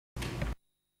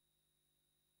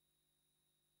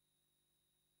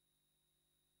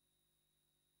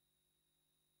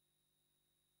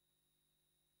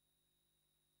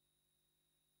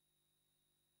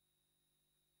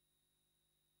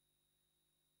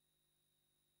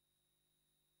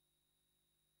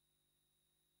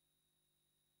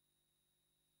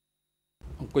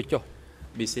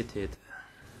Be seated.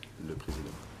 Le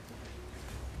président.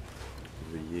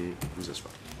 Veuillez vous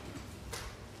asseoir.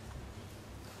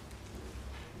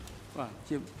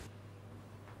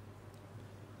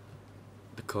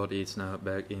 The court is now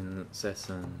back in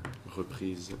session.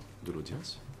 Reprise de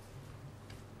l'audience.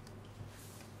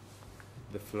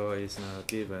 The floor is now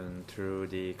given to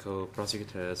the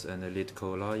co-prosecutors and the lead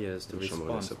co-lawyers to La Chambre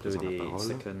respond laisse à to présent la the parole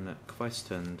second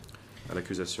question. À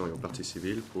l'accusation et aux parties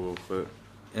civiles pour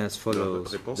As follows,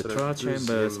 réponse the à la trial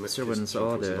chamber's deuxième servant's question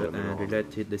order posée dans le and mémorandum,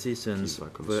 related decisions qui va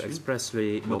comme were suit.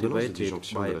 expressly L'ordonnance de motivated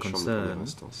disjonction by de a la Chambre de première concern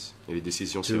instance et les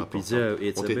décisions s'y to rapportant preserve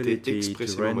its ont été ability to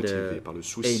expressément motivées render par le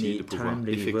souci any de pouvoir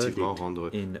timely effectivement verdict rendre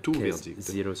in tout case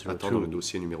verdict 002. attendant le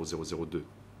dossier numéro 002.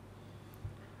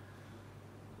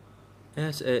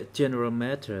 As a general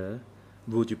matter,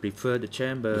 would you prefer the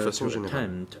chamber De façon to générale,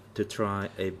 attempt to try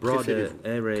a broader préférez-vous que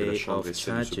la array Chambre of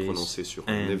essaie de se charges prononcer sur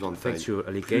un and éventail factual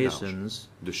plus large allegations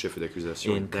de chefs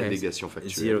d'accusation et in case d'allégations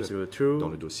factuelles 002 dans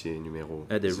le dossier numéro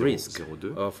at the risk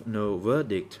 002, of no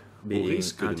verdict au being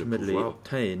risque de ne ultimately pouvoir,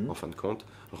 obtained, en fin de compte,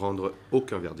 rendre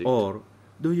aucun verdict? or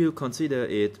do you consider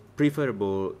it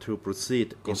preferable to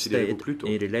proceed Considérez-vous instead plutôt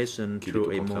in relation qu'il est to au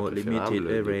a contraire more limited préférable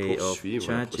de array of poursuivre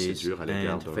la charges procédure à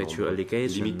l'égard and d'un factual nombre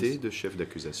limité allegations, de chefs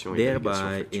d'accusation et d'allégations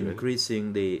thereby factuelles,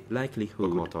 increasing the likelihood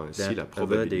augmentant ainsi that la a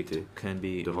probabilité verdict can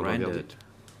be de rendre un rendered? verdict?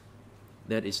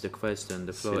 That is the question.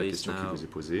 The C'est floor la is question qui now vous est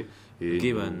posée et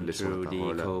given nous laissons to la the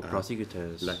parole à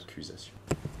co-prosecutors. l'accusation.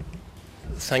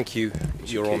 Thank you,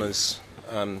 Your Cleary. Honours.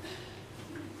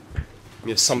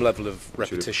 Merci. Some level of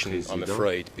Monsieur le repetition, I'm Président.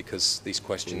 afraid, because these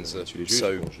questions are Monsieur les juges,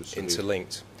 so bon, je serai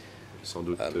interlinked. Sans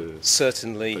doute,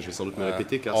 Certainly, je vais sans doute me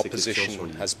répéter car our ces questions position sont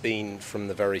liées. has been from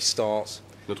the very start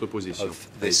Notre position of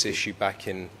a this été, issue back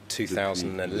in depuis le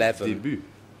 2011 début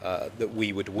that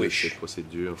we would de wish cette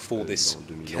procédure for this en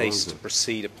case 2011 to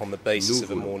proceed upon the basis of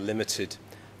a Nous more voulons limited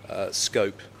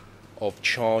scope of que le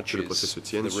charges procès se for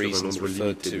tienne the sur un reasons nombre referred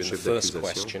limité to de in the chefs first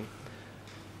d'accusation question.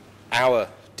 Our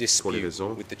pour les dispute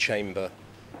raisons with the Chamber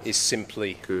is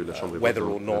simply que la Chambre whether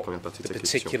évoque or dans la not première partie de the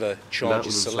sa question. particular Là où charges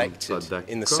nous ne sommes selected pas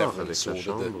in the d'accord avec severance la order,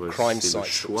 Chambre, the crime c'est le sites that were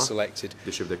choix selected,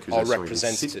 des chefs are d'accusation et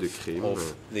des sites de representative crime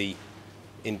of the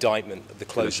indictment of the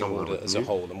que la closing Chambre a order as a retenu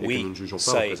whole. And et que we nous ne jugeons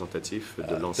pas say représentatifs de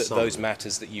that l'ensemble those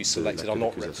matters that you selected are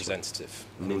not d'accusation. representative.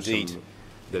 And Nous indeed, sommes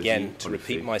d'avis, again, to en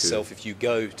effet, repeat que myself, if you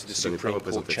go to the ce n'est pas Supreme Court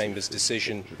représentatif. Chamber's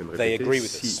decision, Je vais me they répéter, agree with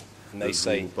si us. And they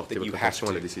say vous portez that you votre have attention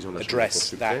à la to décision de la Chambre address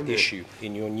that suprême, issue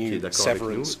in your qui est new d'accord avec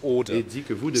nous severance order. et dit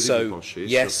que vous devez vous So, pencher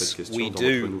yes, sur cette question we dans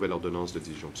votre do nouvelle ordonnance de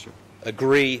disjonction.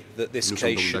 agree that this Nous sommes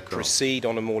case donc should d'accord proceed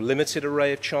on a more limited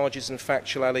array of charges and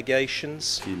factual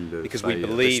allegations, Qu'il because we faille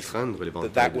believe restreindre that l'éventail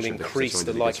that de will chefs increase d'accusation et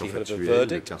the d'allégations likelihood of a factuelles,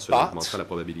 verdict, car cela but augmentera la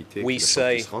probabilité que we la Chambre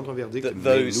say puisse rendre un verdict, that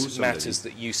mais nous those sommes matters d'avis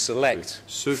that you select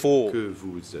ce for que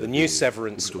vous the new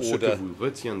severance ou plutôt ce que order vous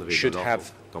retiendrez should dans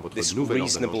have dans votre this nouvelle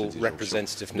reasonable ordonnance de disjonction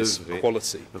representativeness devrait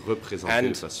quality. représenter And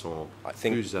de façon I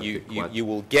think plus adéquate you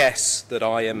will guess that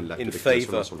I am l'acte in d'accusation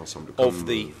favour dans son ensemble. of Comme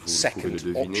the vous pouvez second le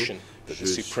deviner, option that the je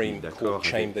suis Supreme d'accord Court avec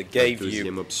Chamber la gave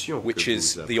deuxième you, option which que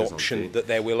is vous a the option présentée that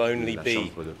there will only la be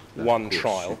Chambre de la one Cour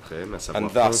trial, suprême, à savoir and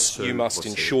un thus seul you must procès.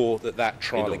 ensure that that Et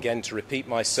trial, donc, again, to repeat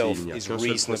myself, s'il n'y a is qu'un seul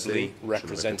reasonably procès, je le répète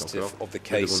representative encore, of the nous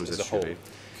case devons nous as a whole. assurer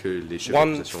que les chefs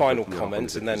One d'accusation final retenus en comment, and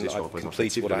then accusés soient I've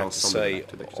completed représentatifs what de I have to l'ensemble de say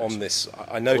l'acte on d'accusation. this.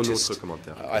 I Au nom noticed, de ce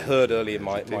commentaire, I heard earlier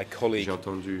ajouté, my colleague, j'ai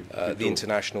entendu the plutôt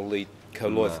international lead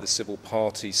co-lawyer for the civil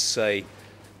parties, say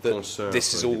that consoeur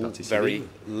this is des all parties very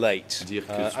civiles late. dire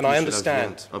que And tout I cela understand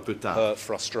vient un peu tard, her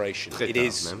frustration. très It tard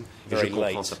is même, et very je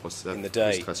comprends late sa in the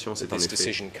day frustration, c'est that en this effet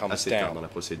decision comes assez tard dans down. la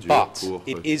procédure But pour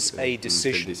it is a une telle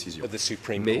decision décision. of the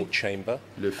Supreme Mais Court Chamber,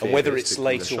 le fait and whether reste it's que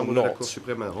la late or Chambre de la Cour not,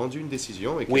 suprême a rendu une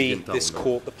décision et qu'elle we, vienne tard this ou non.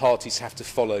 court, the parties have to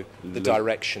follow the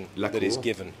direction la that is Cour,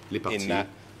 given les parties, in that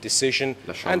decision.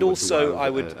 la Chambre And also, doit, I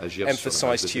would agir sur la emphasise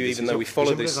base de to you, ces even though we décisions.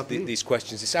 follow J'aimerais rappeler these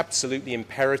questions, it's absolutely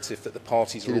imperative that the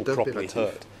parties are qu'il all est properly impératif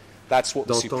heard. That's what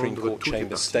the Supreme d'entendre Court toutes les Chamber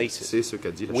parties. stated. C'est ce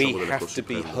qu'a dit la We Chambre de la Cour have to be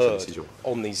suprême dans sa heard décision.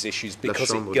 on these issues La because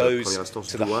it Chambre de la goes première instance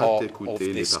to the doit heart of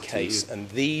écouter les this parties case, and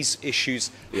these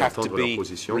issues et have to entendre leur be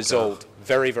position, resolved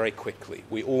very, very quickly.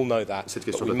 We all know that, Cette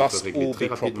but question we doit être must réglée all très be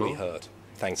properly rapidement, heard.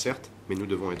 Thank you. certes, mais nous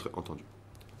devons être entendus.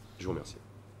 Je vous remercie.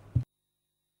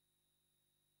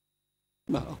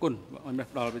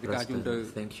 President,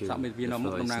 thank you. The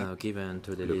floor is now given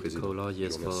to the Le lead président, je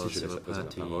co-lawyers vous for remercie. Je laisse civil à présent la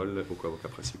party. parole aux avocats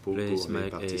principaux Please pour les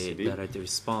make parties a civiles. direct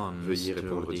response Veuillez to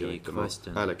répondre the directement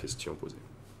question. à la question posée.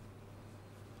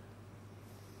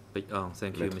 Oh,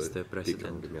 thank you, Maître Mr. President.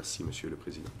 Tegang, merci, Monsieur le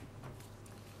Président.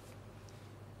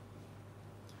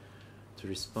 To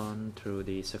respond to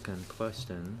the second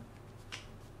question,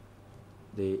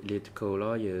 the lead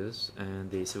co-lawyers and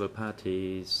the civil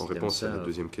parties En réponse à la themselves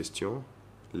deuxième question,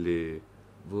 les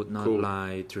would not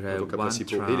like to have avocats one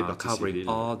principaux et les trial parties covering civiles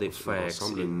all the ensemble facts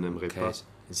in n'aimeraient pas case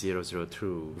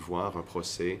 002. voir un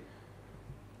procès,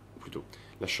 ou plutôt,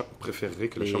 la Chambre préférerait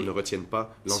que la Les Chambre ne retienne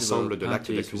pas l'ensemble de l'acte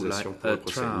parties d'accusation would pour le like a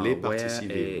procès. trial Les parties where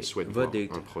civiles a souhaitent voir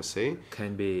verdict un procès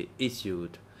Can be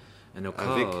issued, and of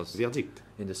avec course, verdict.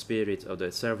 in the spirit of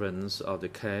the servants of the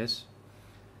case,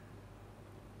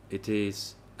 it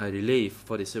is a relief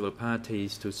for the civil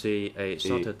parties to see a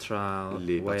shorter trial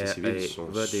les parties where civiles a sont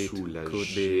verdict could be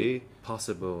soulagées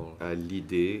possible. à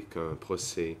l'idée qu'un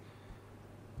procès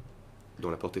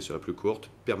dont la portée serait plus courte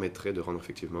permettrait de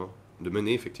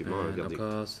mener effectivement un And of verdict.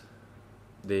 course,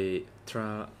 the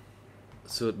trial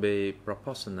should be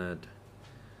proportionate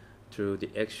to the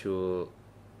actual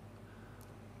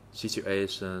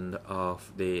situation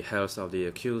of the health of the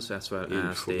accused as well Et il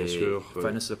as faut bien the sûr,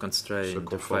 financial constraints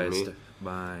conformer faced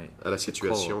by à la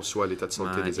situation, soit l'état de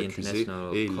santé My des accusés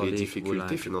international et les colleague would difficultés like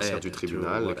to financières add du to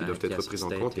tribunal what qui I doivent être just prises en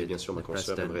compte. Et stated. bien sûr, ma The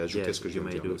consoeur President, aimerait ajouter yes, ce que je you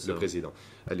viens de may dire. do Le so. président,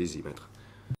 allez-y, maître.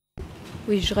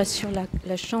 Oui, je rassure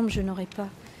la Chambre, je n'aurai pas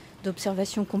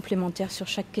d'observation complémentaire sur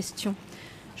chaque question.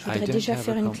 Je voudrais déjà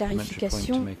faire une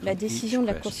clarification. La décision de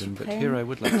la Cour suprême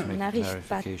n'arrive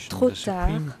pas trop tard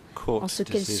en ce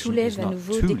qu'elle soulève à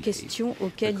nouveau des questions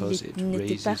auxquelles il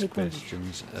n'était pas répondu.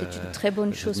 C'est une très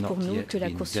bonne chose pour nous que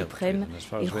la Cour suprême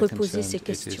ait reposé ces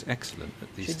questions.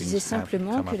 Je disais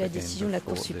simplement que la décision de la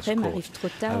Cour suprême arrive trop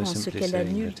tard en ce qu'elle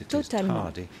annule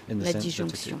totalement la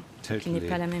disjonction, qui n'est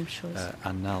pas la même chose.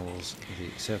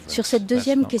 Sur cette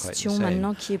deuxième question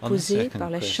maintenant qui est posée par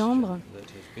la Chambre,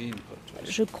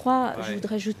 je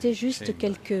voudrais ajouter juste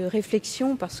quelques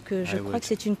réflexions parce que je crois que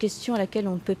c'est une question à laquelle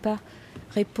on ne peut pas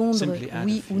répondre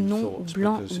oui ou non, ou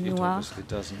blanc ou noir.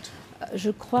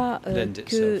 Je crois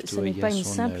que ce n'est pas une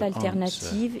simple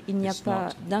alternative. Il n'y a pas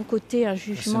d'un côté un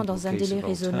jugement dans un délai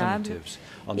raisonnable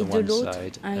et de l'autre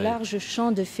un large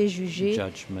champ de faits jugés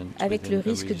avec le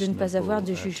risque de ne pas avoir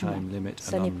de jugement.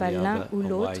 Ce n'est pas l'un ou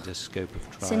l'autre,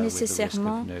 c'est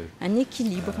nécessairement un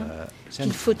équilibre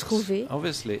qu'il faut trouver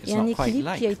et un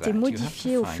équilibre qui a été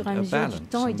modifié au fur et à mesure du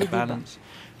temps et des débats.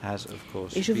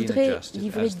 Et je voudrais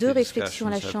livrer deux réflexions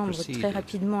à la Chambre très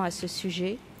rapidement à ce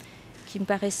sujet qui me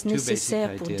paraissent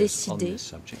nécessaires pour décider.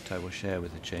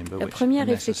 La première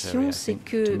réflexion, c'est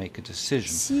que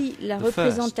si la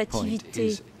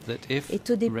représentativité est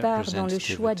au départ dans le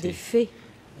choix des faits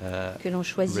que l'on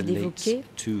choisit d'évoquer,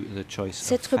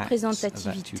 cette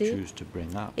représentativité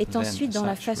est ensuite dans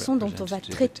la façon dont on va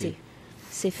traiter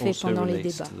ces faits pendant les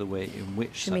débats.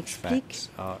 Je m'explique.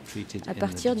 À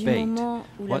partir du moment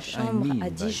où la Chambre a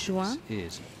disjoint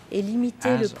et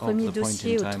limité le premier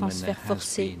dossier au transfert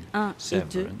forcé 1 et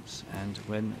 2,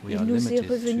 il nous est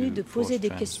revenu de poser des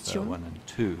questions,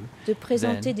 de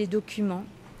présenter des documents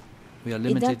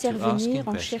et d'intervenir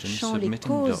en cherchant les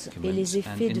causes et les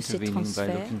effets de ces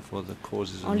transferts,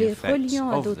 en les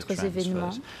reliant à d'autres événements,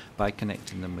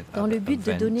 dans le but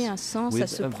de donner un sens à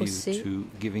ce procès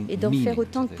et d'en faire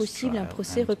autant que possible un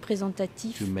procès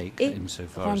représentatif et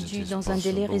rendu dans un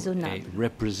délai raisonnable.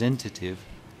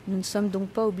 Nous ne sommes donc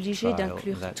pas obligés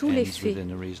d'inclure tous les faits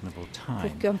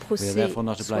pour qu'un procès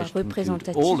soit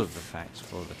représentatif.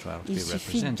 Il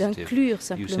suffit d'inclure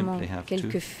simplement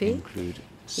quelques faits.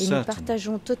 Et nous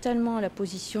partageons totalement la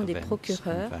position des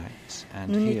procureurs.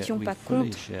 Nous n'étions pas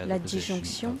contre la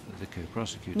disjonction,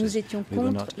 nous étions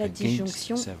contre la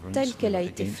disjonction telle qu'elle a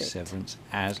été faite.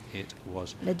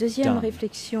 La deuxième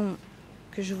réflexion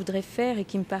que je voudrais faire et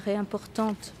qui me paraît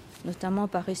importante, notamment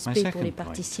par respect pour les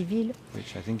parties civiles,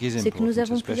 c'est que nous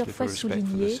avons plusieurs fois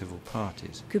souligné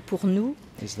que pour nous,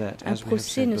 un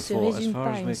procès ne se résume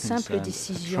pas à une simple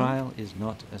décision.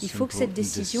 Il faut que cette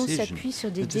décision s'appuie sur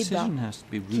des débats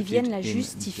qui viennent la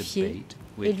justifier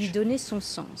et lui donner son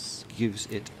sens.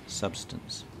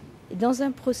 Et dans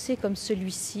un procès comme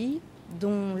celui-ci,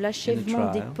 dont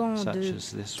l'achèvement dépend de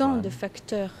tant de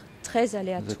facteurs très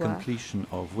aléatoires,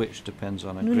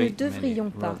 nous ne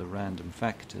devrions pas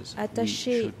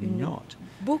attacher une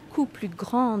beaucoup plus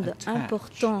grande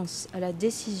importance à la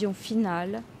décision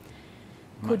finale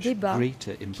qu'aux débats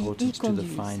qui y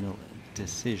conduisent.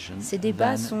 Ces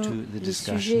débats sont les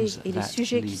sujets et les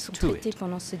sujets qui sont traités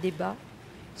pendant ces débats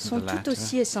sont tout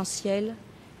aussi essentiels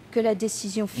que la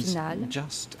décision finale.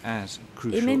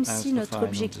 Et même si notre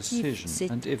objectif, c'est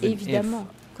évidemment,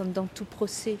 comme dans tout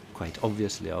procès,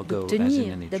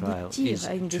 d'aboutir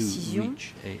à une décision,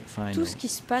 tout ce qui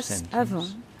se passe avant,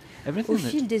 au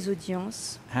fil des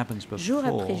audiences, jour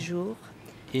après jour,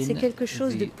 c'est quelque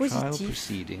chose de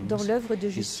positif dans l'œuvre de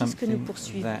justice que nous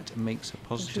poursuivons. Donc,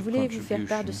 je voulais vous faire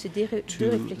part de ces deux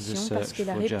réflexions parce que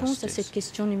la réponse à cette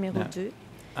question numéro 2,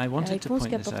 la réponse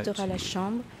qu'apportera la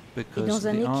Chambre, et dans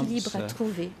un équilibre à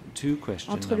trouver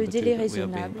entre le délai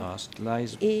raisonnable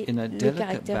et le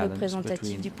caractère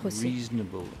représentatif du procès.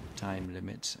 Time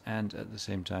limits and at the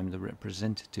same time the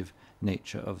representative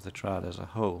nature of the trial as a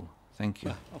whole. Thank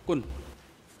you.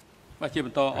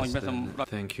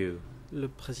 Thank you. Le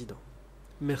président.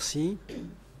 Merci.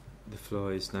 The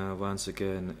floor is now once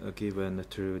again given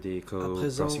to the À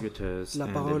présent, co-prosecutors la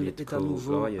and parole the est à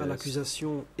nouveau à co-lawyers.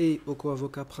 l'accusation et aux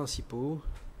co-avocats principaux.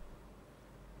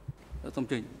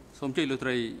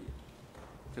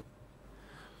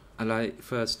 I'd like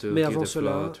first to Mais give avant the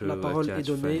floor cela, to la parole Judge est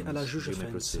donnée Fens. à la juge You may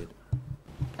Fens. proceed.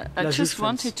 La I juge just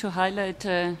wanted Fens. to highlight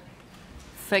a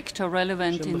factor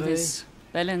relevant in this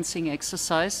balancing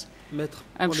exercise. Mettre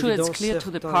I'm en sure it's évidence clear to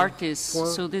the certains parties,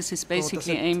 points so this is quant à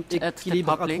basically cet aimed at the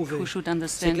équilibre à public trouver. who should C'est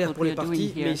understand clair what pour we les are doing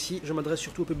parties, mais here. ici, je m'adresse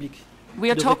surtout au public.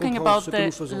 We are Vous devez talking comprendre about ce que nous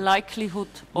the faisons. likelihood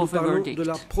Nous of a parlons verdict. de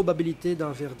la probabilité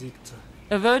d'un verdict.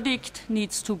 A verdict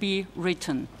needs to be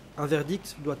written. Un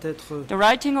verdict doit être The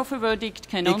writing of a verdict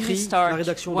can only écrit. La start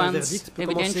rédaction d'un once verdict peut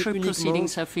commencer evidentiary uniquement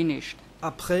proceedings are finished.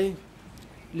 après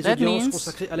les That audiences means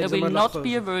consacrées à there l'examen will de la not preuve.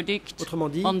 be a verdict Autrement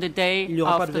dit, on the day il n'y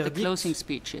aura pas de after the verdict closing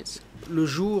speeches. le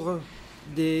jour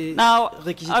des Now, I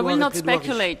réquisitoires will et not plaidoiries.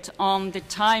 speculate on the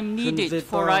time Je ne vais needed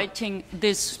for pas writing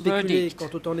this Spéculer verdict, quant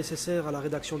au temps nécessaire à la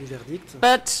rédaction du verdict,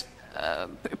 but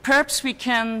perhaps we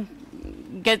can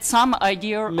get some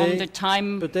idea on mais the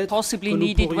time peut-être possibly que nous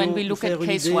needed when pourrions we nous look faire at une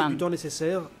case idée du 1. temps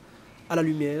nécessaire à la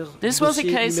lumière This du was a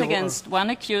dossier case numéro 1. against one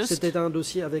accused, C'était un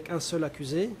dossier avec un seul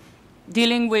accusé,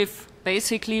 dealing with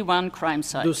basically one crime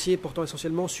site. dossier portant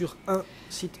essentiellement sur un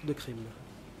site de crime.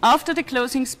 After the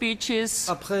closing speeches,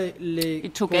 Après les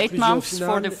it took 8 conclusions months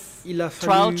for finales, the il a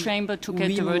trial fallu chamber to get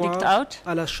 8 the verdict mois out.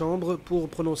 à la Chambre pour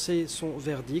prononcer son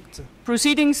verdict.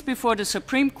 Proceedings before the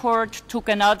Supreme Court took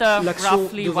another L'action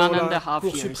roughly devant 1.5 la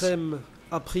Cour years. suprême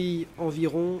a pris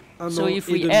environ un So an if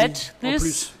et we demi add en this,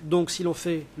 plus. Donc si l'on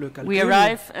fait le We calcul,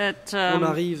 arrive at, on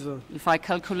arrive, if I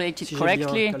calculate it si j'ai bien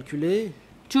correctly, calculé,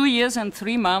 2 years and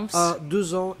 3 months à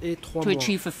 2 ans et 3 to mois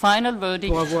achieve a final verdict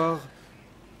pour avoir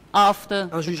after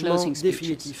un the jugement closing speeches.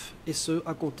 définitif, et ce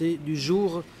à compter du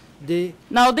jour des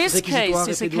Now this réquisitoires case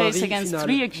et is a case plaidoiries against finales.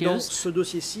 3 Dans accused ce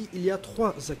dossier-ci, il y a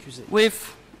 3 accusés. with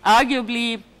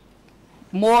arguably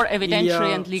more Il y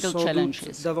evidentiary a and legal sans doute challenges.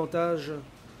 davantage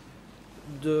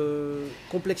de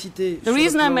complexité The sur le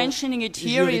reason I'm plan mentioning it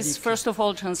here is juridique. first of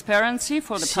all transparency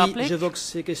for the Si public, j'évoque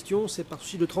ces questions, c'est par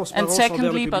souci de and transparence envers le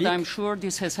secondly, but I'm public, sure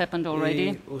this has happened already,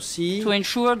 et aussi to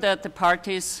ensure that the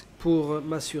parties pour take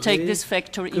m'assurer this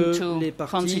factor que into les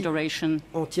parties consideration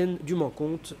en tiennent dûment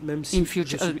compte, même si in, je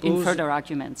future, in suppose further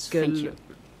arguments. Thank you. qu'elles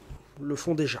le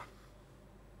font déjà.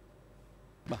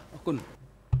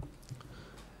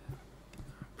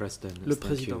 President, Le thank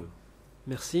président. you.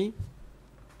 Merci.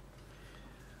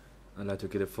 I'd like to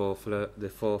give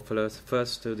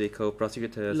first to the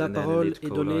co-prosecutors La and then parole the est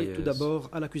donnée co-lawyers. tout d'abord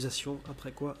à l'accusation,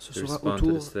 après quoi ce To sera respond au to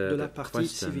tour the de la third partie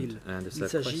question, civile. and the Il third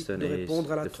s'agit question de is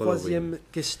répondre à la the following. troisième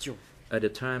question. At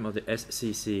the time of the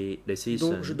SCC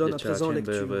decision, dont je donne the à trial présent chamber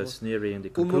lecture. was nearing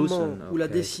the Au moment conclusion où la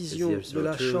of case décision de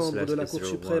la 002/01. Chambre de la Cour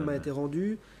suprême a été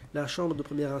rendue, la Chambre de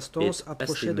première instance It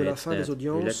approchait de la fin estimates des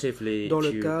audiences relatively dans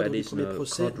le few cadre du premier additional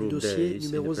procès du courtroom dossier days in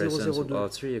numéro the presence of 002. all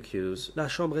three accused La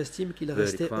Chambre estime qu'il were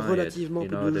restait required relativement in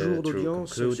peu de order jours to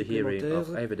d'audience conclude the hearing supplémentaires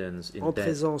of evidence in en that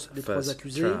présence des 3 first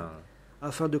accusés trial.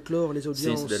 afin de clore les Since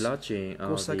audiences the lodging of the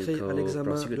consacrées à l'examen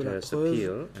de la co-prosecutor's preuve appeal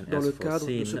and dans as le cadre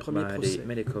de ce foreseen premier by procès. the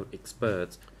medical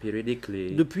experts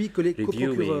periodically Depuis que les reviewing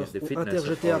coprocureurs the ont fitness of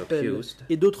interjeté all appel, accused,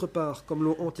 et d'autre part, comme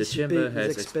l'ont anticipé chamber les has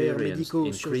experts experienced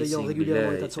médicaux surveillant increasing régulièrement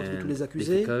delay l'état de santé de tous and les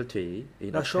accusés, difficulty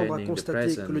in la Chambre a obtaining the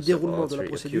constaté que le presence déroulement of de la all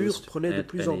three procédure accused prenait de at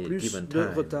plus en any plus given de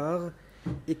time retard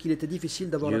et qu'il était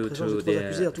difficile d'avoir la due présence to de 3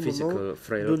 accusés their à tout moment physical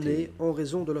frailty. donné en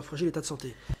raison de leur fragile état de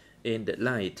santé. In the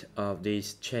light of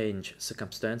these changed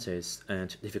circumstances and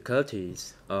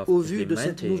difficulties of Au vu de cette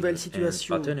implementing nouvelle an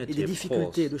situation et des alternative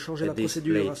difficultés de course changer at la this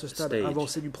procédure à late ce stade stage,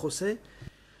 avancé du procès,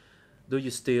 do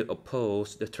you still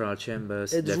oppose the trial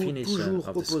chamber's êtes-vous definition toujours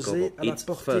of the scope opposé of à la its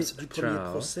portée first du premier trial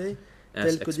procès as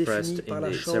tel que défini expressed par in la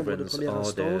the Chambre de severance première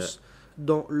order instance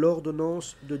dans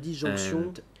l'ordonnance de disjonction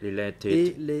and related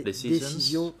et les decisions?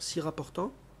 décisions s'y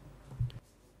rapportant?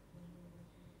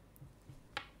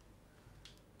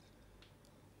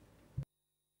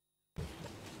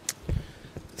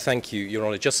 Thank you, Your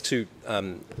Honour. Just to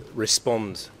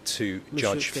respond to Monsieur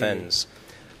Judge Taylor. Fens,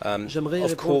 J'aimerais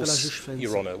Of répondre à la juge course, Fens.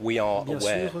 Your Honour, we are Bien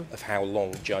aware sûr, of how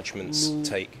long judgments nous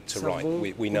take to write. savons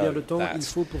We combien know de temps il that.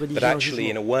 faut pour rédiger But un actually,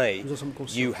 in a jugement. way, Nous en sommes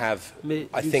conscients. you have, Mais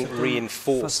I d'une think, certaine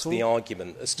reinforced façon, the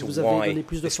argument as to vous avez why donné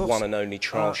plus de this force one and only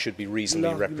trial à should be reasonably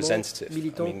l'argument representative. I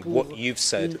militant mean, pour what you've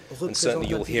said, une and certainly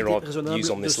you'll hear our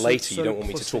views on this représentativité later, you raisonnable don't want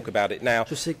me de to ce talk about it now,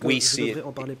 Je sais que we je see it devrais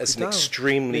en parler as plus an tard,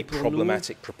 extremely mais pour nous,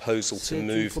 problematic proposal to c'est une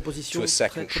move proposition to a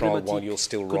second très trial while problématique you're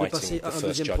still que de writing passer the à un first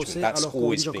deuxième judgment. procès That's alors qu'on always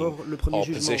rédige been encore le premier our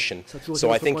jugement. position. Ça a toujours été So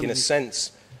I notre think point in de a vue.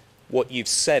 sense, what you've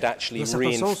said actually Dans un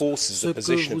certain sens, reinforces ce the que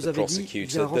position of vous the avez dit prosecutor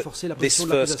vient that renforcer la this position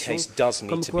de first l'accusation, case does need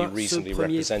comme to quoi be ce reasonably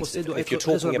premier procès representative. doit If être you're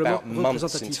talking raisonnablement about months in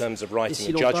représentatif. terms of Et writing si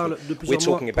a l'on judgment, parle de we're plusieurs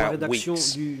mois talking pour la about rédaction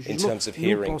weeks du in jugement, terms of nous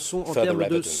hearing pensons en further termes de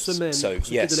evidence. semaines So pour ce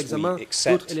qui est de yes, l'examen we d'autres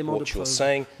accept éléments de what you're preuve.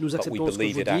 saying, Nous but we acceptons ce que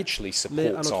believe vous it dites, actually mais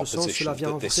à supports our notre sens, position cela vient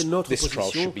that renforcer notre this trial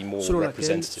position should be more selon laquelle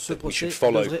representative, ce that we should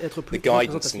procès follow devrait être the plus guidance,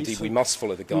 représentatif. indeed we must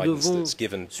follow the Nous guidance devons that's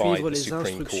given by suivre the les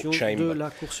Supreme instructions Court de chamber. la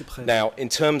Cour suprême. Now, in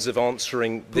terms of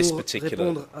answering this Pour particular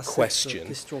répondre à cette question,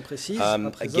 question précise, à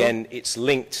présent, again, it's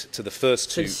linked to the first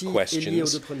two celle-ci est liée aux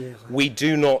questions. deux premières. We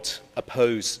do not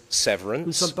oppose Nous ne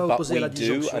severance, sommes pas but opposés à we la do,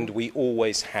 disjonction, and we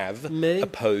always have, mais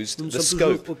opposed nous the sommes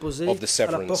toujours scope opposés of the à la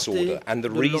severance portée order. And the de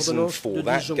reason l'ordonnance for de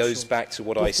that disjonction. goes back to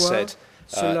what I Pourquoi said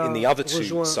cela in the other two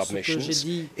rejoint ce que submissions, j'ai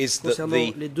dit is that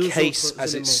concernant les the deux case autres as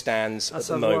it éléments, stands à at the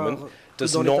savoir moment que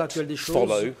does dans l'état not actuel des choses,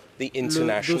 follow the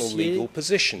international dossier legal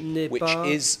position, n'est which pas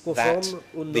is conforme that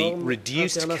aux the normes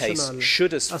reduced case internationales,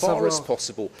 should, as à far as savoir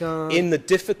possible, qu'un in the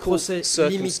difficult procès circumstances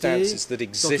limité, that dans toute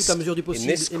exist la mesure du in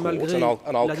possible this et court, malgré and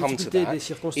I'll la come to difficulté that, des it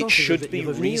circonstances, et je should vais be y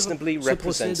revenir, reasonably ce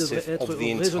procès devrait representative être of the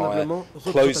entire raisonnablement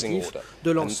closing représentatif order.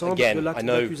 de And l'ensemble de again, I l'acte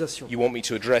know d'accusation. you want me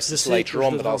to address Je this sais que later je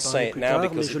on, but devrais I'll en say parler it plus now tard, mais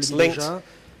because je le it's dis linked. déjà,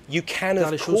 You can, car les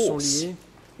of choses sont course, liées.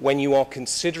 when you are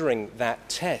considering that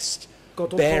test,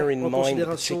 Quand on bear prend in en mind the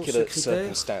considération particular ce critère,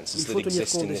 circumstances il that faut tenir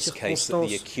exist compte in des this case, that the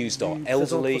circonstances accused are du présent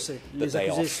elderly, procès. that Les they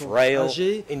are accusés sont frail.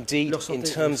 âgés, Indeed, leur in santé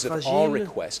est terms of our fragile.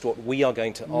 request, what we are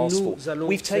going to ask for, Nous allons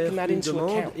we've taken faire that une into demande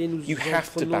account. et nous You en have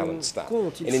to prenons balance that.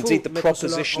 compte. Il And faut indeed, the mettre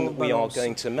cela proposition en that we are balance.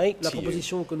 going to make La to you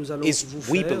proposition que nous allons is,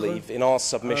 vous we faire believe, in our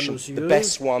submission, à nos the yeux,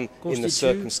 best one in the constitue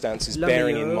circumstances, la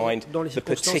bearing in meilleure mind dans les the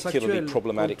circonstances particularly actuelles,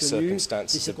 problematic compte tenu des circumstances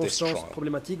of this circonstances trial.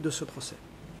 problématiques de ce procès.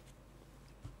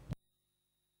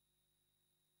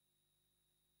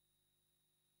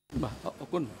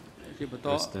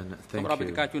 President, thank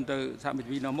you.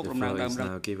 The floor is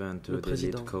now given to the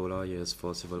lead co-lawyers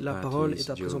for civil La parole parties. est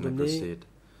à You présent may donnée proceed.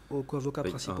 aux co-avocats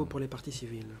Pick principaux on. pour les parties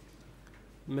civiles.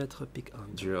 Maître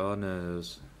Pick-Hand. Your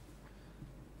Honors,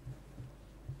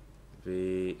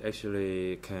 we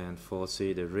actually can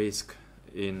foresee the risk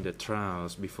in the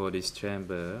trials before this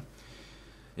chamber,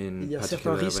 in Il y a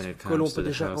certains particular when risques it que l'on comes to peut the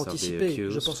déjà health of the anticiper. Je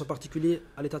accused, pense en particulier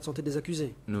à l'état de santé des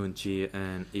accusés. Nunchi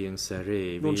and Ieng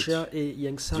Sari, which, Nunchia et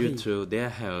Ieng due Sari. to their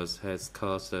health, has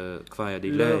caused quite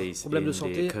Leur delays problème de in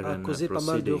santé the a current causé pas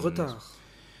mal de proceedings. retard.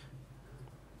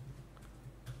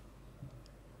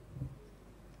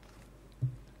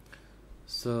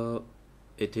 So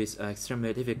it is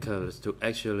extremely difficult to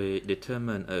actually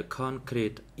determine a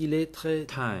concrete Il est très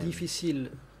time difficile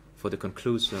for the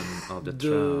conclusion of the trial.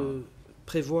 de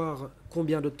prévoir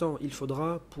combien de temps il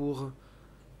faudra pour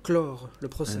clore le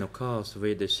procès. And of course,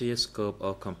 with the sheer scope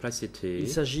of Il complexity,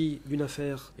 s'agit d'une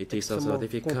affaire it is also extrêmement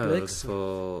difficult complexe.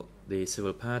 for the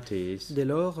civil parties Dès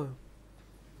lors,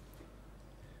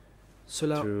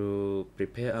 cela to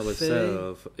prepare fait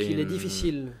ourselves qu'il est in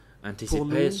nous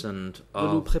anticipation nous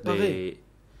of the préparer.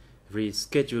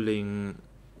 rescheduling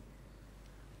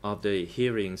of the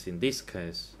hearings in this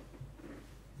case.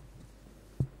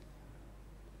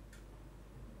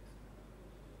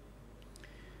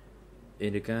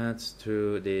 In regards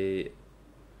to the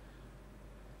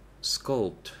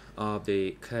scope of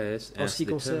the case En as ce qui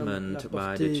concerne la determined by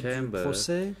portée the du chamber,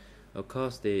 procès, of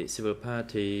course the civil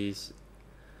parties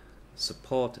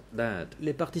support that,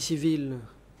 les parties civiles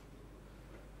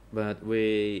but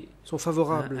we sont are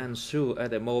favorables unsure at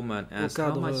the moment au as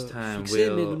how much cadre time fixé,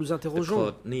 mais nous will nous the interrogeons.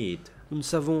 court need Nous ne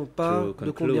savons pas to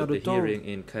de combien conclude de the temps hearing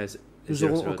in case nous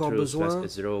aurons encore besoin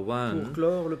 002/01, pour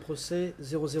clore le procès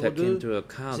take 002 into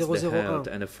account the 001, health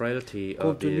and the frailty of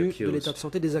compte the tenu de l'état de accused.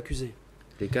 santé des accusés.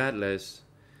 Regardless,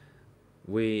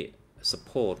 we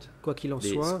support Quoi qu'il en the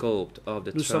soit, scope of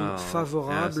the nous sommes trial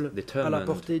favorables as à la determined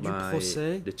portée du by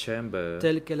procès the chamber,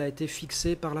 telle qu'elle a été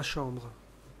fixée par la Chambre.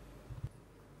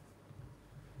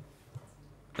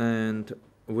 and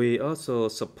we also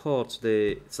support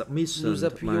the submission Nous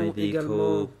appuyons by the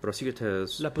également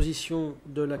co-prosecutors la position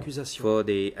de l'accusation for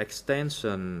the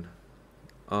extension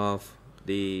of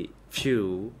the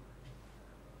few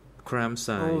crime en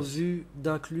size, vue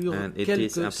d'inclure and it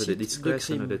is quelques up to the sites de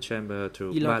discretion of crime. the chamber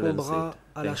to Il balance incombera it.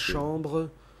 à la Thank you. Chambre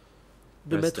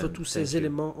de mettre President, tous ces thank you.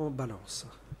 éléments en balance.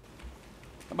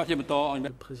 Le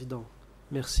Président,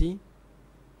 merci.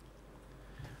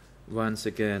 Once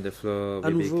again, the floor À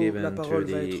will be nouveau, given la to parole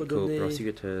va the être donnée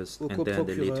co-prosecutors aux and then the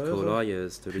lead coprocureurs, co-lawyers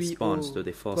to puis respond aux to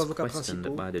the first avocats question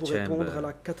principaux by the pour répondre à la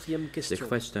chamber. quatrième The question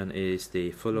question is the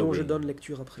dont je following. donne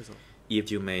lecture à présent.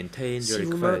 If you maintain your Si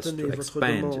vous request maintenez to votre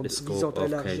expand demande the visant scope à of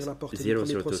élargir case la portée du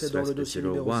premier procès dans le dossier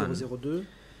numéro 002/01, 002,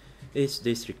 is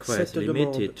this request cette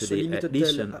demande limited to se the limite-t-elle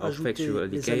addition à of ajouter factual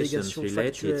les allegations allégations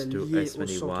factuelles related to liées au centre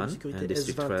de S21 sécurité and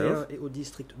District S21 12, et au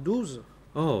district 12,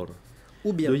 or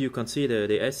ou bien do you consider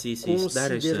the SEC's direction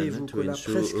considérez-vous que to la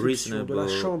ensure prescription de la reasonable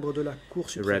Chambre de la Cour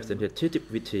suprême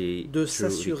representativity de to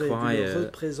s'assurer d'une require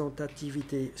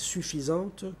représentativité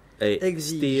suffisante a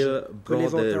exige still que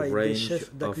broader l'éventail des range chefs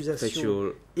of d'accusation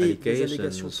factual et des allégations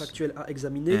allegations factuelles à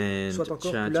examiner and soit encore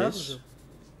plus charges? large?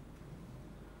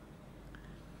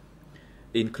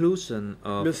 Inclusion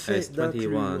Le of fait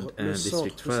d'inclure S21 le and centre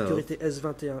District de 12 sécurité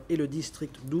S21 et le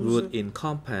district 12 would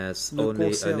encompass ne only a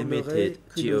concernerait limited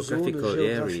qu'une zone geographical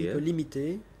géographique area,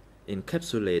 limitée,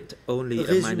 encapsulate only a minor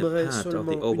résumerait part of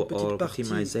seulement the une overall petite partie de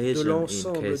optimization in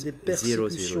l'ensemble case des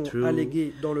persécutions 002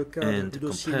 alléguées dans le cadre and du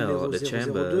dossier compel numéro the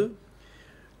chamber 002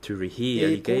 to rehear et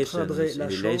allegations contraindrait in la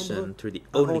relation Chambre to the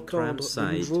à only crime entendre de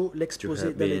site nouveau to l'exposé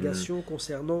have been d'allégations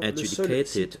concernant le seul adjudicated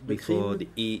site de before crime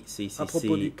the à propos ECCC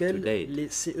to duquel date. les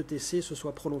CETC se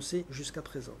soient prononcés jusqu'à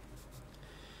présent.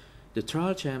 The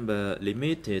trial chamber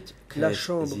limited La case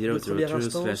Chambre de première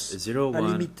instance a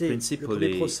 002/01 limité le premier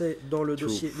principally procès dans le to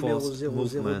dossier numéro forced 002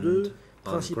 movement on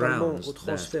principalement grounds au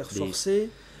transfert that the forcé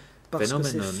parce que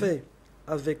ces phenomenon faits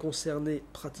avaient concerné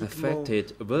pratiquement affected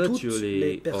toutes virtually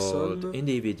les all personnes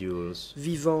individuals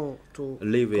vivant au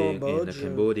living in Cambodge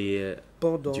Cambodia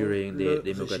pendant during le the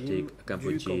democratic régime du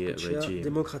Kampuchea Kampuchea regime.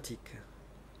 démocratique.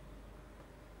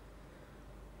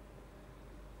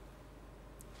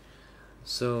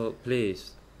 So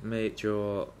please make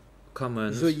your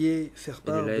comments Veuillez faire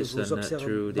in part de relation vos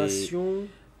to the observations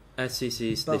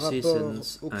SEC's par rapport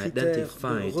decisions aux critères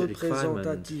identifying de the requirement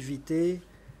représentativité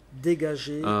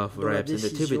dégagés of dans la décision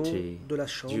representativity. de la You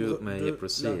Chambre may de la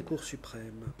proceed. Cour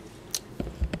suprême.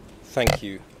 Thank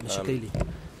you, Monsieur Cayley.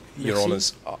 Your Merci.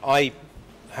 Honours. I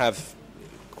have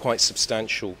quite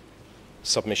substantial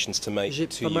submissions to make J'ai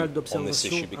to pas you mal on this d'observations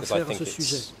issue à because I faire à think ce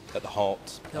sujet. it's at the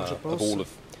heart Car je of pense all of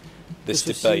que this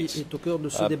ceci debate. est au cœur de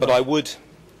ce But débat. I would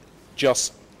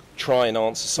just try and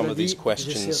answer some Cela of these dit,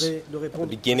 questions j'essaierai de at the répondre à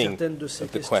beginning certaines de ces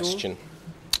of the questions, question,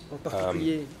 en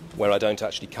particulier where I don't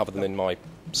actually cover them in my début.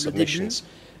 submissions.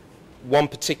 One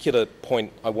particular point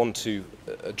I want to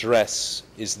address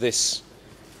is this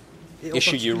et en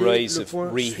issue you particulier raise le of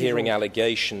point rehearing suivant,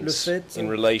 allegations le fait in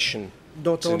relation to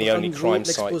d'entendre the à only nouveau crime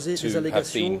site l'exposé to des have been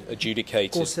allégations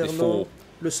adjudicated concernant before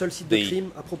le seul site de the crime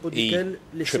à propos duquel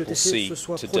les CETC se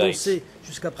soient to date. prononcés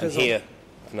jusqu'à And présent. here,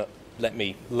 and let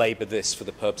me labour this for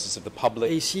the purposes of the Et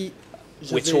public. ici,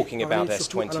 je We're vais talking about parler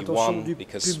surtout à l'attention S21 du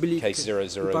because public. case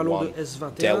Nous parlons de 001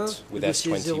 S21, dealt le with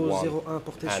dossier S21 001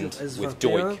 porté sur and with S21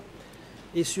 Duik.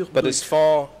 et sur But Duik. as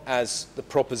far as the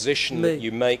proposition Mais that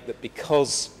you make that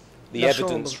because the la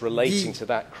evidence Chambre relating dit to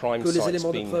that crime que les site is éléments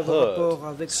de being preuve en rapport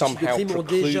heard avec ce site de somehow crime ont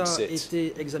déjà precludes it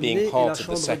été examinés being et part la of the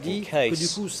Chambre second dit que du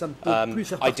case. coup ça ne peut plus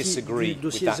faire I partie disagree du with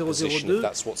dossier that position if 002.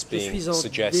 that's what's Je being suis en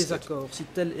suggested. désaccord si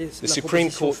telle est The la Supreme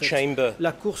proposition Court faite. chamber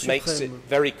La Cour makes it suprême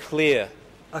very clear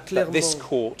a that clairement this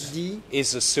court dit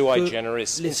is a sui que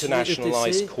generis les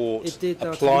internationalized CETC court était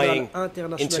un applying tribunal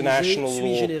internationalisé international sui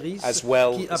law generis as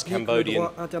well qui as applique le Cambodian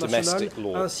droit international domestic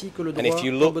law. ainsi que le And droit if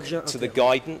you look cambodgien to the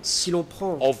interne. guidance Si l'on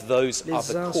prend of those les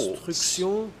other courts,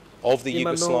 instructions of the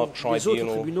émanant Yugoslav des autres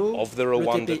Tribunal, tribunaux, of the le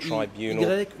Rwanda TPI-Y,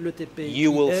 Tribunal, le TPI-R,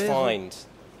 you will find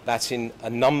that in a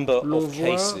number l'on of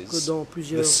voit que cases, dans the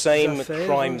plusieurs same affaires,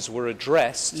 crimes were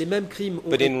addressed, les mêmes crimes ont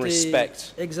but in été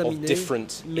respect of examinés,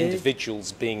 different mais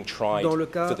individuals being tried dans le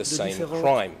cas for the de same différentes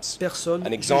crimes. personnes An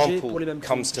jugées pour example les mêmes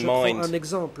crimes. comes to Je prends mind un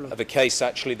exemple of a case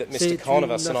actually that C'est Mr.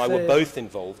 Karnavas une and I were affaire both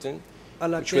involved in, à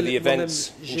which were laquelle the moi-même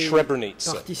events in j'ai Srebrenica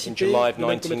in participé, July of de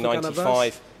même que Maître Karnavas,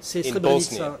 1995 c'est in Srebrenica,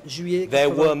 Bosnia. juillet There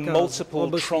were 95, en multiple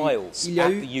Bosnie. trials Il y a at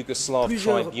eu the Yugoslav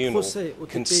plusieurs Tribunal procès au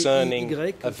concerning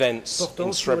TPI-Y events portant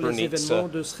in sur les Srebrenica événements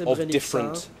de of Srebrenica,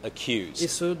 different et accused.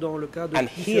 ce dans le cas de And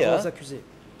différents here, accusés.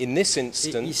 In this Et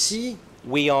instance, ici,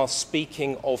 we are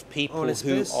speaking of en people who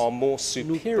l'espèce, are more nous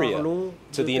superior parlons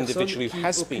to de the individual who personnes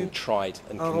has qui been occupent tried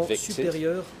and un rang convicted,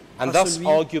 supérieur and à thus celui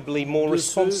arguably more de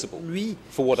responsible celui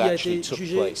for what qui a actually été took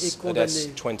jugé place et at condamné.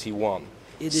 S21.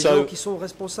 et des gens So qui sont I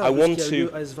responsables de want ce qui a eu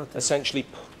to à S21. essentially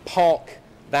park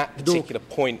that particular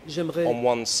point on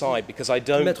one side, because I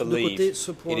don't believe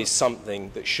it is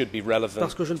something that should be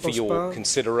relevant for your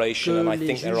consideration, and I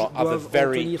think there are other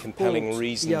very compelling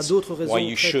reasons why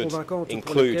you should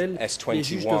include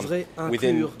S21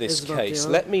 within this case.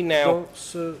 Let me now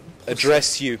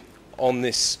address you on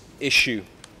this issue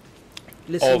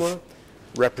of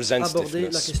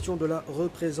representativeness.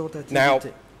 Now,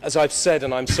 as I've said,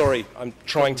 and I'm sorry, I'm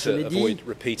trying to avoid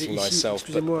repeating myself,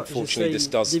 but unfortunately this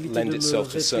does lend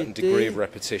itself to a certain degree of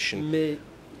repetition.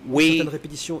 We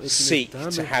seek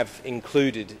to have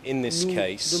included in this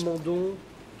case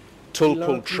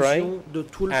Tulpul-Trey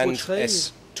and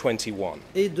S21.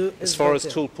 As far as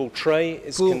Tulpul-Trey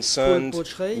is concerned,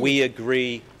 we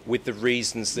agree with the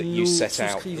reasons that you set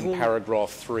out in paragraph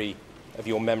 3 of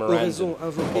your memorandum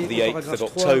of the 8th of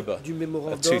October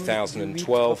of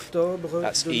 2012,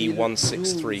 that's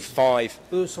E1635,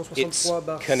 its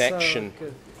connection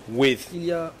with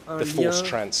the forced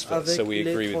transfer, so we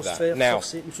agree with that. Now,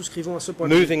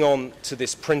 moving on to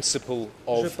this principle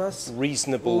of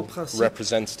reasonable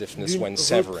representativeness when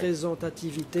severing,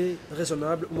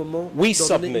 we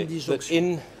submit that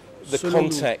in the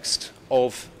context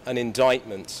of an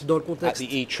indictment at the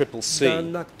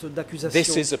ECCC,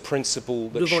 this is a principle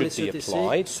that should be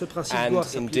applied, and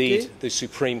indeed the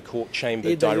Supreme Court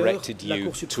chamber directed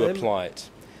you to apply it.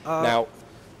 Now,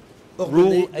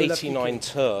 Rule 89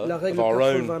 ter of our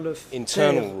own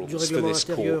internal rules for this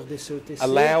court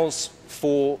allows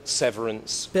for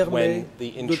severance when the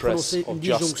interests of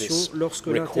justice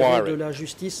require it.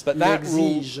 But that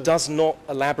rule does not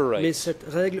elaborate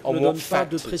on what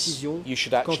factors you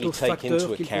should actually take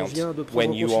into account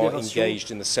when you are engaged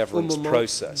in the severance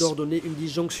process.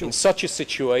 In such a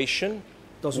situation,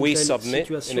 we submit,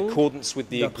 in accordance with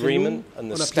the agreement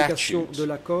and the statute,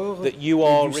 that you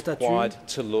are required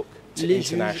to look to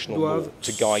international law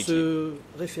to guide you.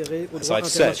 As I've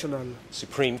said,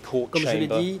 Supreme Court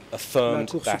chamber affirmed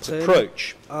that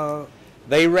approach.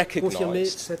 They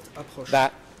recognized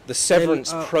that the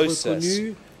severance process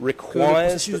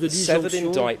requires that the severed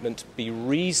indictment be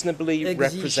reasonably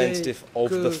representative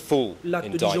of the full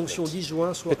indictment,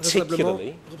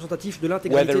 particularly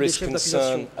where there is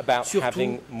concern about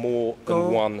having more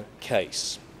than one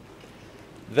case.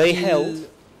 They held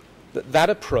that that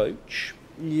approach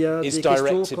is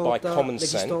directed by common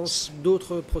sense,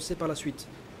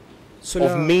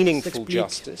 of meaningful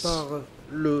justice,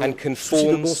 and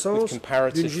conforms with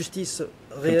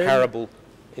comparable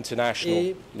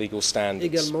international legal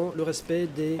standards.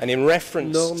 And in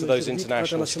reference to those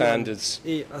international standards,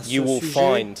 you will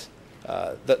find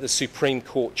that the Supreme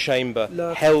Court chamber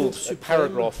held at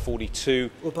paragraph 42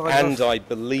 and I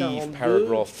believe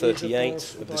paragraph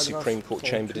 38 of the Supreme Court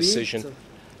chamber decision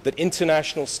that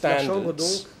international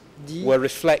standards were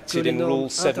reflected in Rule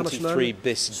 73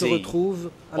 bis D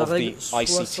of the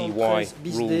ICTY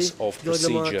Rules of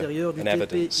Procedure and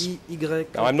Evidence.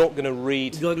 Now, I'm not going to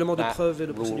read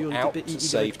that rule out to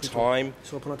save time.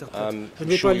 I'm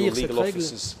sure your legal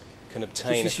officers can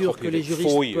obtain a copy of it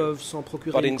for you.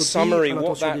 But in summary,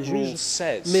 what that rule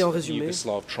says, the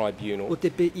Yugoslav Tribunal,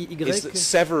 is that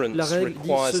severance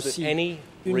requires that any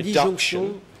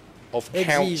reduction of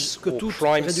counts or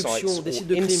crime sites or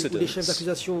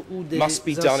incidents must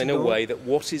be done in a way that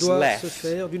what is left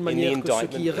in the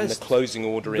indictment and the closing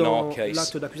order in our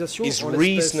case is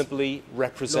reasonably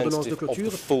representative of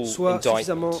the full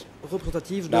indictment.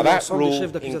 Now that rule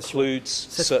includes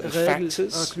certain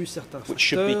factors which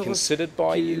should be considered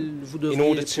by you in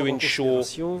order to ensure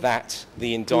that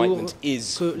the indictment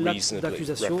is reasonably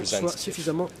representative.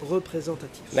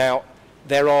 Now,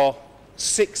 there are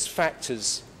 6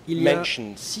 factors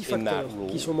mentioned in that rule,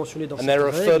 and there are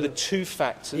a further 2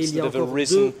 factors that have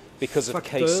arisen because of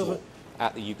case law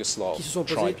at the Yugoslav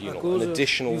Tribunal, an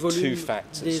additional 2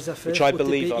 factors, which I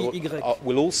believe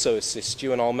will also assist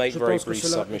you, and I'll make very brief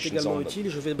submissions on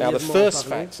them. Now, the first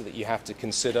factor that you have to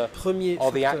consider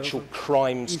are the actual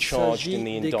crimes charged in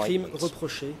the indictment.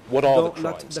 What are the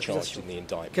crimes charged in the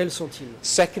indictment?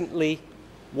 Secondly,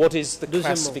 what is the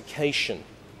classification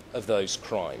of those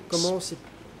crimes?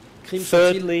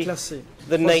 Thirdly,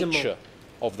 the nature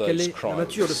of those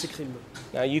crimes.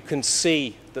 Now, you can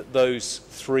see that those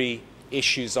 3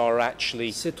 issues are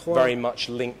actually very much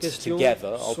linked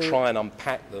together. I'll try and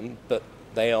unpack them, but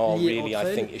they are really, I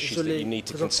think, issues that you need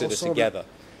to consider together.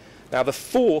 Now, the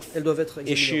 4th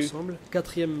issue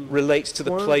relates to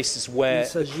the places where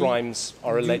the crimes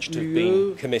are alleged to have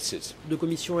been committed. The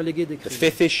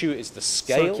 5th issue is the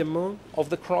scale of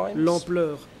the crimes.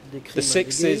 The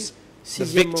 6th is the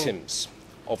victims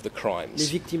of the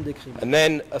crimes. And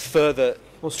then a further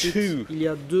Ensuite, il y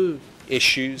a deux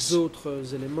issues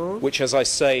autres éléments, which, as I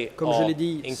say, comme je are l'ai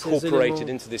dit, incorporated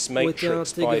into this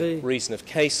matrix by reason of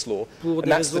case law, and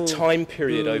that's the time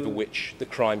period over which the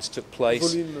crimes took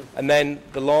place. And then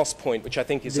the last point, which I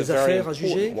think is a very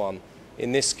important one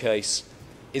in this case,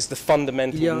 is the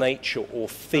fundamental nature or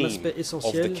theme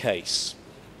of the case.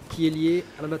 Qui est lié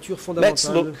à la nature Let's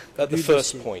fondamentale look at the du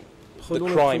first dossier. point, the Prenons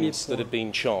le crimes premier that have point,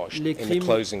 been charged les in the crimes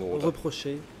closing order.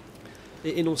 reprochés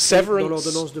et énoncés dans Severance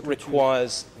l'ordonnance de clôture.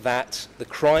 requires that the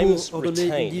crimes Pour ordonner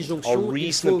une retained disjonction, are il faut que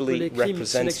reasonably les crimes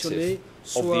representative sélectionnés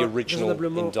of the soient original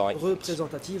raisonnablement indictment.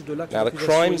 représentatifs de l'acte Now, the d'accusation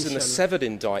crimes in the initiale. severed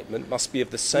indictment must be of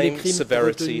the Les same crimes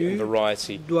severity and retenus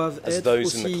variety doivent as être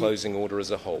those in the aussi closing order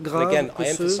as a whole. And graves again, que I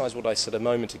ceux emphasize what I said a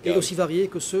moment et ago. aussi variés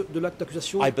que ceux de l'acte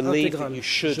d'accusation I believe that intégral. you Je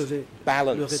should vais le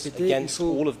balance répéter, il against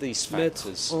faut all of these mettre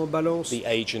factors en balance the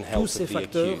age and tous health ces of the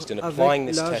facteurs accused. And avec applying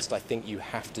this l'âge test, I think you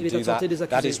have to et do l'état de santé that. des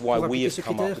That accusés. is why Pour we appliquer have ce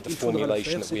come up critère, with the il faudra le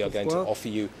formulation faire. that C'est we are going to pourquoi offer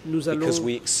you, nous allons because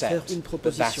we faire accept une that that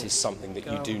proposition. is something that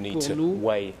you Car do need pour to nous,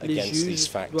 weigh les against these juges doivent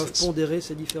factors. pondérer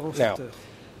ces différents Now, facteurs.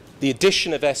 the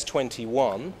addition of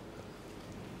S21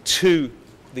 to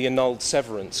the annulled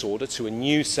severance order, to a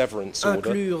new severance order,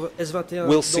 Inclure S21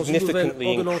 will dans une nouvelle significantly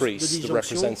ordonnance de increase the disjonction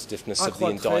representativeness of the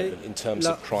accroîtrait indictment in terms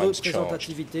la of crimes charged.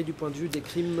 représentativité du point de vue des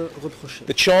crimes reprochés.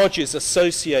 The charges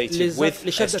associated with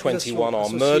Les chefs d'accusation S21 are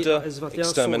associés murder, à S21 sont le meurtre,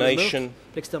 extermination,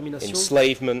 l'extermination,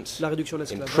 enslavement, la réduction de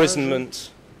l'esclavage,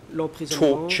 imprisonment,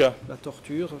 l'emprisonnement, torture, la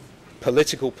torture,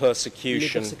 political les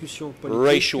persecution, persécutions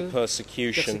racial politiques,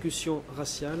 persecution, persécutions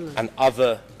raciales and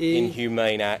other et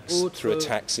inhumane acts through autres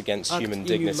attacks against actes human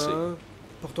dignity. inhumains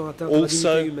portant atteinte à la Also,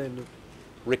 dignité humaine.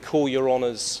 Recall, Your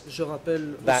Honours, Je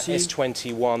rappelle that aussi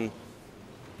S21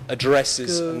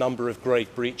 addresses que a number of grave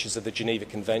breaches of the Geneva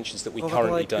Conventions that we en rapport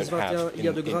currently avec don't S21, have il y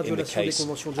a de graves in the violations des case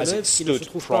conventions de as Genève it qui ne se stood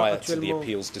trouvent pas prior to the actuellement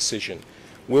appeals decision.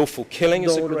 Willful killing is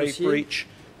dans a le grave dossier. breach,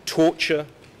 torture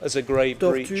as a grave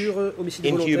breach, torture, homicide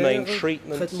inhumane volontaire,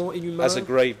 treatment traitement inhumain, as a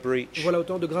grave breach, voilà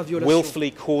autant de graves violations. willfully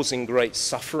causing great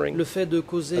suffering, Le fait de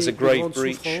causer as a de grave grandes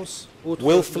breach, souffrances, autre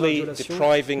willfully grave violation.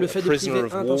 depriving Le a fait de prisoner priver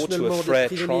of war to a intentionnellement fair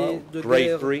des trial, prisonniers de grave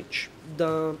guerre breach,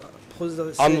 d'un procès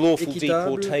unlawful équitable,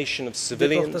 deportation of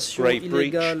civilians, déportation grave breach,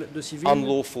 illégale de civils,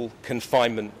 unlawful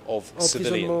confinement of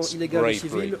emprisonnement civilians, illégal de grave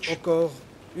civils, breach. encore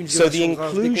une So the violation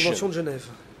grave des inclusion conventions de Genève.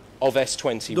 of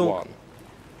S21 Donc,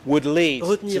 would lead to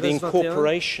retenir the S21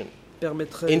 incorporation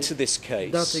permettrait into this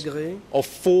case d'intégrer of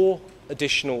 4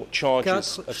 additional charges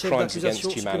 4 of chefs crimes d'accusation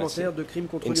against humanity: supplémentaires de crimes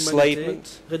contre l'humanité, enslavement,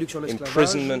 réduction de l'esclavage,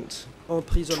 imprisonment,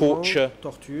 emprisonnement, torture,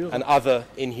 torture and other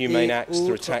inhumane et acts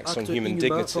through autres attacks on actes human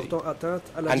inhumains dignity, portant atteinte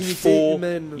à la and dignité 4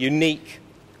 humaine, unique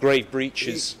grave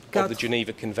breaches Et of the 4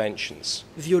 Geneva Conventions: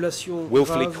 violation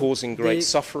willfully grave causing great des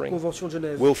suffering, conventions de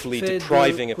Genève, willfully fait de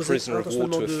depriving a causer prisoner of war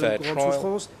to a intentionnellement fair de grandes trial,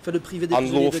 souffrances, fait de priver des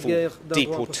prisonniers de unlawful guerre d'un droit à un procès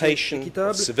deportation of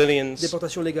équitable, civilians,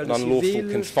 déportation illégale and de unlawful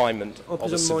civils, confinement of a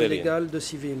emprisonnement civilian. illégal de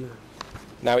civils.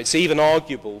 Now, it's even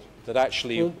arguable that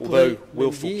actually, On although pourrait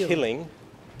willful même dire killing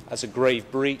as a grave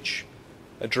breach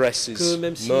Que addresses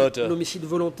même si murder l'homicide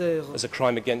volontaire as a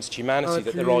crime against humanity,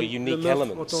 that inclut there are le unique meurtre en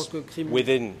elements tant que crime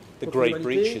within the contre grave l'humanité,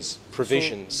 breaches sont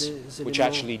provisions des which éléments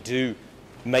actually do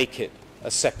make it a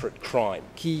separate crime.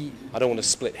 qui I don't want to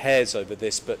split hairs over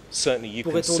this, but certainly you can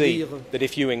Pourrait-on see dire, that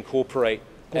if you incorporate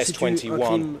constitue un crime S21,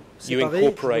 you séparé, je ne veux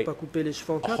incorporate pas couper les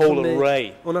cheveux en a quatre, whole mais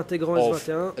array en intégrant of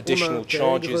S21, on additional intègre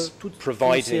charges toute une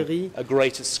providing série a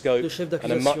greater de scope chefs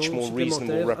and a much d'accusation more reasonable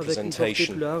supplémentaires avec une portée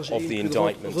representation plus large of et the une plus grande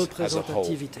indictment as a whole.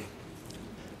 représentativité.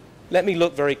 Let me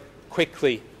look very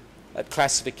quickly at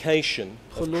classification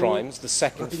of Prenons crimes, the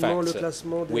second rapidement le factor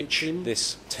classement des which crimes,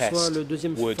 this soit test le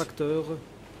deuxième would facteur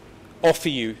offer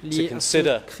you to lié à ce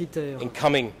consider critère in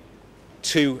coming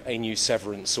to a new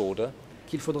severance order.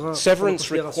 qu'il faudra Severance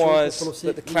prendre en considération pour requires prononcer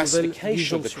that the une nouvelle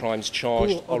classification of the disjonction. crimes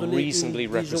charged Pour are ordonner reasonably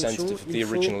une disjonction, representative of the il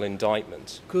faut original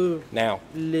indictment. Que Now,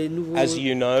 les nouveaux as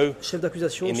you know, chefs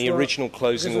d'accusation in the soient original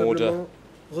closing order, raisonnablement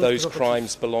those représentatifs.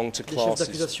 crimes belong to Les chefs classes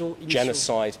d'accusation initiaux.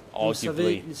 genocide, Vous le savez,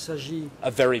 arguably il s'agit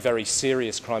a very, very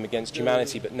serious crime against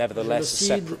humanity, but nevertheless a génocide,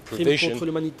 separate crimes provision, contre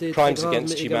l'humanité très crimes graves,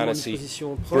 against mais également humanity,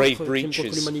 dispositions propres, grave crimes contre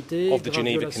breaches l'humanité, of the graves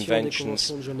Geneva violations des Conventions,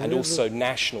 conventions de Genève, and also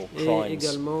national et crimes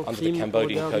également under the crimes au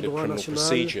Cambodian regard Code du of droit Criminal national,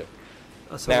 Procedure.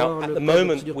 à savoir Now, at le the Code de moment,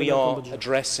 procédure we pénale are cambodgien.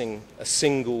 addressing a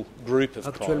single group of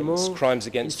Actuellement, crimes il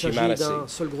against s'agit humanity, d'un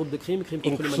seul groupe de crimes, crimes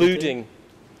contre l'humanité, including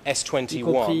y S21,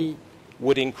 compris,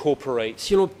 would incorporate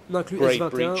si l'on inclut grave S21,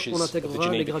 breaches on of the intégrera les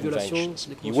Geneva graves violations Conventions.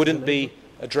 des You conventions de wouldn't Genève.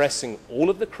 be addressing all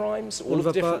of the crimes, On all ne of the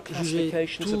va different pas juger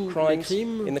classifications tous of les crimes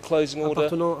crimes in the closing order,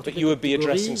 appartenant à but toutes you les would be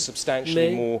addressing catégories, substantially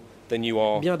mais more than you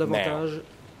are bien now. davantage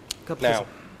qu'à présent. Now,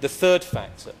 the third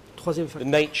factor, Troisième the facteur,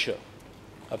 nature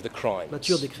of the crimes.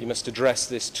 Nature des crimes. You must address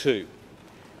this too.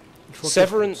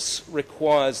 Severance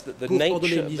requires that the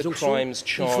nature of the crimes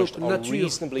charged are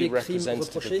reasonably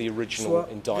representative of the original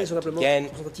indictment. Again,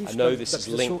 I know this is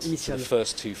linked to the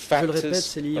first two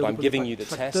factors, but I'm giving you the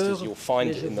test as you'll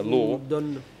find it in the law.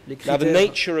 Now, the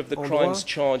nature of the crimes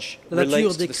charged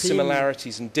relates to the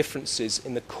similarities and differences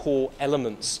in the core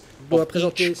elements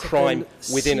of each crime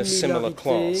within a similar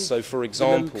class. So, for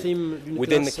example,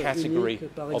 within the category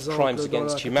of crimes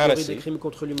against humanity,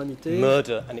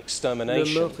 murder and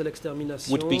extermination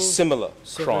would be similar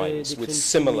crimes with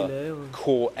similar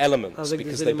core elements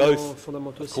because they both,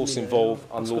 of course, involve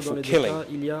unlawful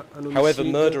killing. However,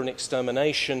 murder and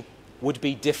extermination would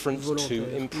be different to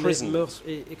imprisonment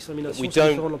that we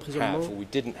don't have, or we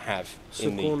didn't have,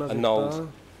 in the annulled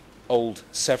old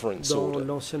severance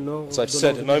order. As I've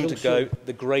said a moment ago,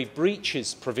 the grave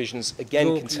breaches provisions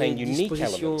again contain unique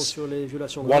elements,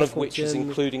 one of which is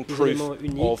including proof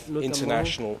of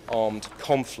international armed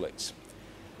conflict.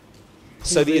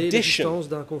 So the addition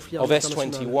of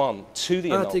S21 to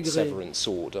the annulled severance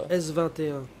order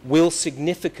will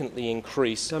significantly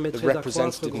increase the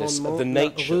representativeness of the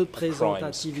nature of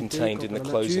crimes contained in the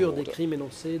closing order.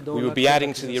 We would be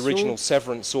adding to the original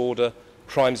severance order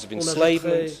crimes of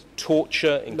enslavement,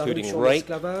 torture, including rape,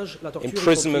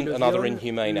 imprisonment and other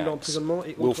inhumane acts,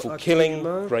 willful killing,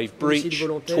 grave breach,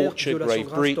 torture, grave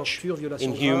breach,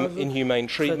 inhumane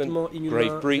treatment,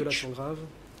 grave breach,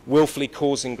 willfully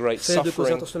causing great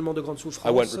suffering.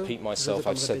 I won't repeat myself,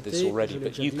 I've said this already,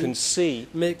 but you can see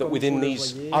that within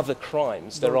these other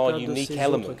crimes there are unique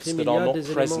elements that are not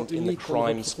present in the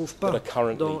crimes that are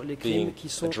currently being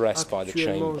addressed by the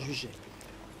Chamber.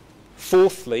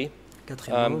 Fourthly,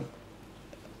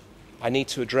 I need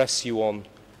to address you on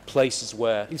places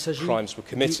where crimes were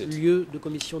committed.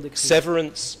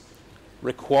 Severance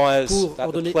requires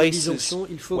that the places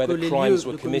where the crimes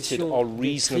were committed are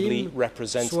reasonably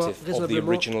representative of the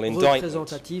original indictment.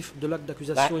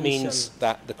 That means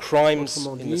that the crimes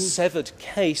in the severed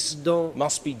case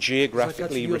must be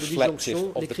geographically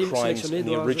reflective of the crimes in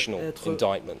the original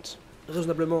indictment.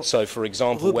 So, for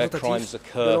example, where crimes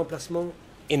occur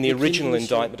in the original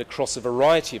indictment across a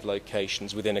variety of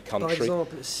locations within a country,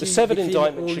 the severed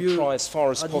indictment should try as far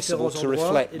as possible to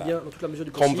reflect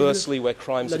that. Conversely, where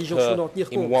crimes occur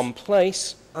in one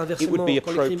place, it would be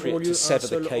appropriate to sever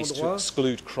the case to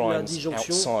exclude crimes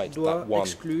outside that one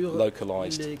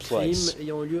localised place.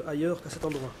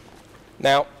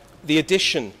 Now, the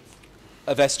addition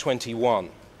of S21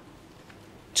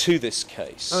 to this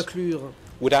case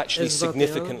would actually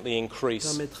significantly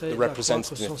increase the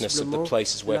representativeness of the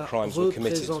places where crimes were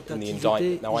committed in the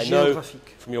indictment. Now, I know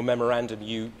from your memorandum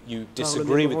you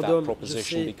disagree with that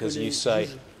proposition because you say,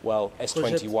 well,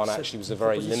 S21 actually was a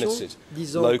very limited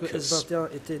locus.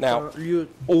 Now,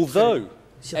 although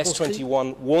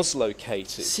S21 was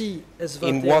located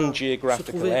in one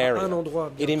geographical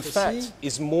area, it in fact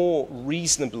is more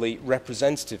reasonably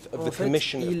representative of the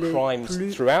commission of crimes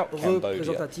throughout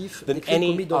Cambodia than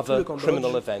any other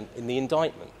criminal event in the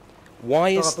indictment. Why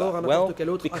is that? Well,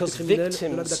 because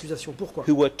victims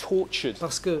who were tortured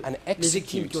and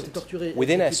executed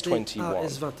within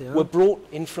S21 were brought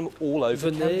in from all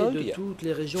over Cambodia,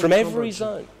 from every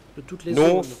zone.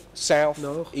 North, south,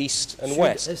 east and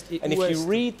west. And if you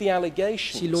read the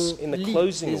allegations in the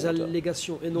closing order,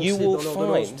 you will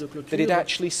find that it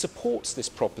actually supports this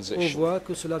proposition.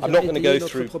 I'm not going to go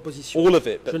through all of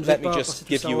it, but let me just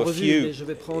give you a few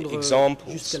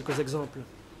examples.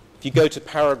 If you go to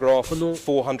paragraph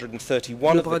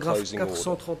 431 of the closing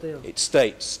order, it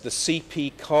states, the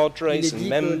CP cadres and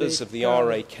members of the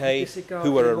RAK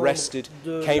who were arrested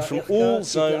came from all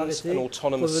zones and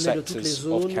autonomous sectors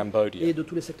of Cambodia.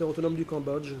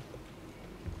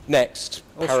 Next,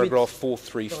 paragraph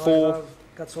 434,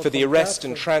 for the arrest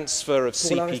and transfer of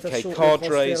CPK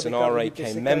cadres and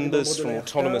RAK members from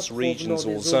autonomous regions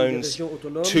or zones,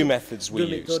 two methods were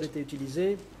used.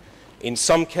 In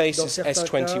some cases,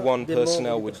 S21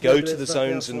 personnel would go to the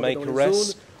zones and make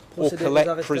arrests, or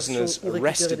collect prisoners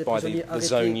arrested by the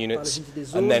zone units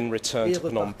and then return to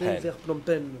Phnom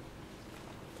Penh.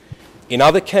 In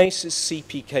other cases,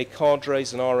 CPK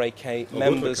cadres and RAK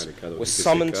members were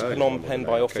summoned to Phnom Penh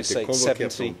by Office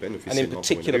 870, and in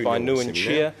particular by Nguyen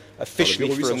Chia, officially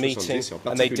for a meeting,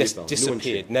 and they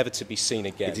disappeared, never to be seen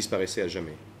again.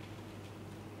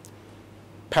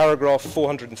 Paragraph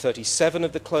 437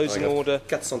 of the closing order,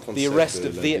 the arrest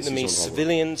of Vietnamese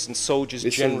civilians and soldiers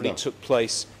generally took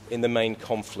place in the main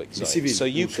conflict zone. So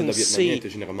you can see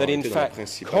that, in fact,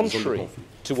 contrary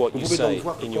to what you say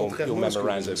in your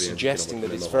memorandum, suggesting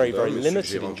that it's very, very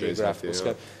limited in geographical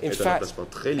scope, in fact,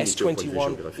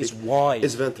 S21 is wide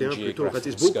in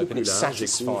geographical scope, and it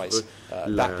satisfies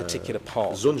that particular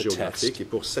part of the test.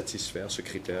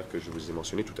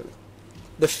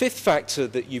 The fifth factor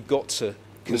that you've got to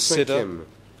consider,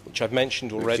 which I've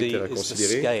mentioned already, is the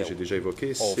scale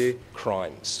of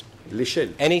crimes.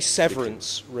 Any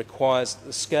severance requires that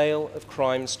the scale of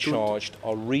crimes charged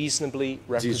are reasonably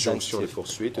representative of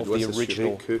the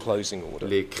original closing order.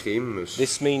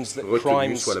 This means that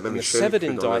crimes in the severed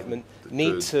indictment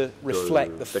need to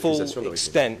reflect the full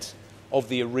extent of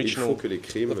the original of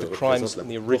the crimes in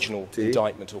the original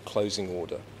indictment or closing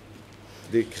order.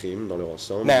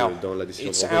 Now,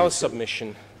 it's our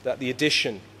submission that the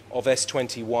addition of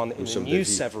S21 in the new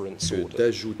severance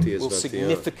order will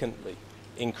significantly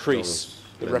increase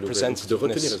the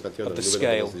representativeness of the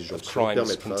scale of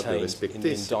crimes contained in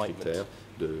the indictment.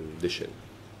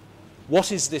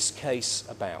 What is this case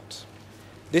about?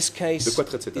 This case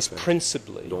is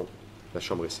principally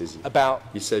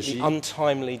about the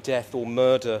untimely death or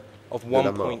murder of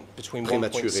between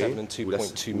 1.7 and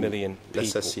 2.2 million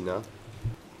people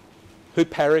who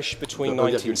perished between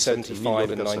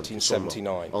 1975 and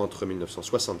 1979.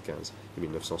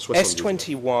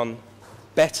 S21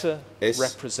 better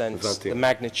represents the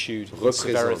magnitude and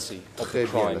severity of the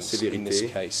crimes in this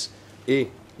case,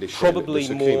 probably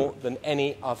more than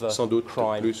any other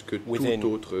crime within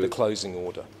the closing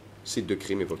order.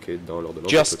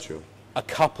 Just a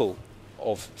couple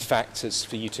of factors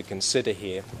for you to consider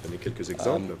here.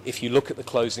 If you look at the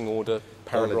closing order,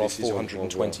 paragraph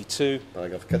 422,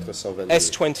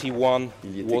 S21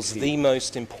 was the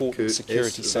most important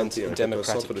security centre in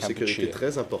democratic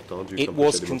Kampuchea. It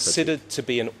was considered to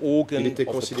be an organ of the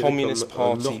Communist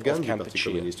Party of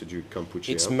Kampuchea.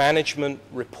 Its management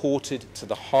reported to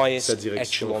the highest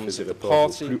echelons of the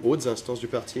party.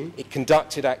 It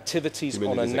conducted activities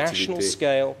on a national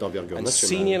scale, and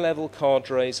senior-level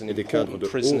cadres and important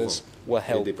prisoners were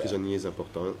held there.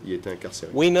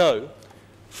 We know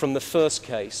from the first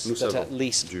case that at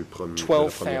least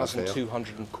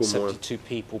 12,272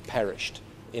 people perished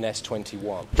in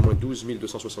S21.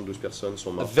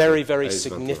 A very, very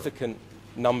significant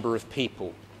number of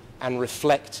people, and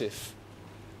reflective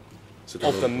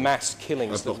of the mass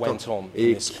killings that went on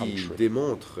in this country.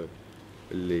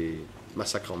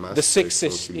 The sixth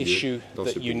issue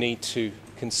that you need to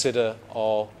consider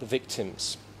are the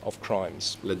victims of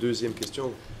crimes.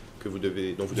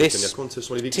 This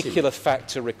particular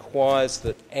factor requires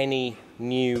that any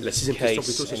new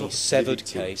case, any severed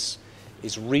case,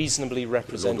 is reasonably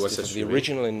representative of the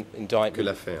original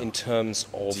indictment in terms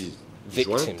of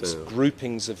victims,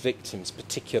 groupings of victims,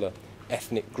 particular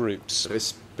ethnic groups.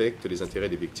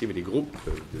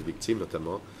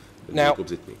 Now,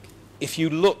 if you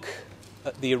look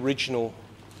at the original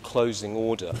closing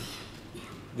order,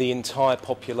 the entire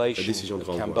population of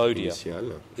Cambodia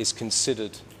is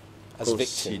considered as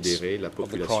victims of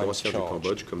the crimes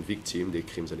charged.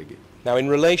 Now, in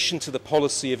relation to the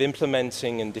policy of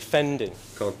implementing and defending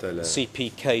the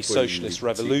CPK socialist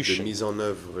revolution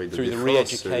through the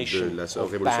re-education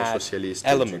of bad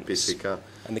elements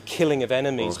and the killing of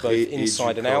enemies both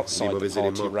inside and outside the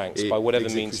party ranks by whatever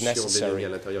means necessary,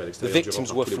 the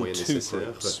victims were from two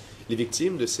groups: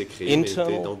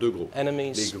 internal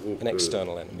enemies and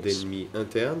external enemies.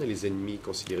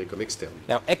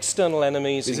 Now, external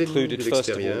enemies included, first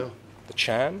of all, the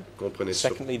Cham,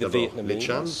 secondly the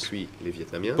Vietnamese,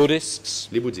 Buddhists,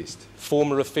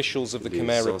 former officials of the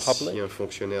Khmer Republic,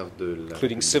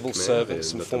 including civil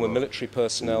servants and former military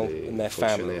personnel and their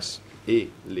families.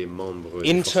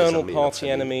 Internal party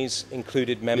enemies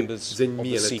included members of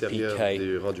the CPK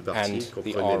and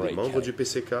the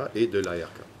RAK.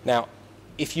 Now,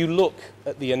 if you look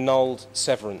at the annulled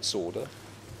severance order,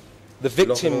 the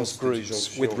victims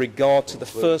groups with regard to the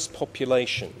first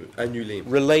population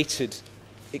related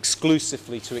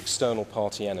exclusively to external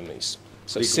party enemies.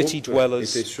 So city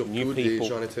dwellers, new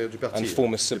people, and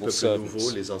former civil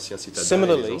servants.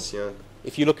 Similarly,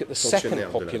 if you look at the second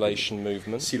population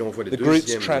movement, the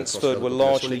groups transferred were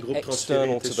largely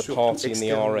external to the party in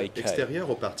the RAK.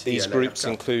 These groups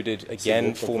included,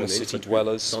 again, former city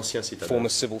dwellers, former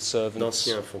civil servants,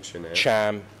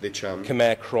 Cham,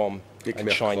 Khmer Krom,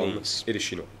 and Chinese.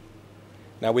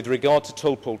 Now, with regard to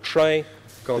Tolpol Tray,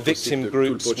 the victim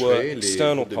groups were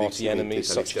external party enemies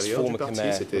such as former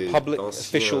Khmer Republic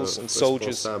officials and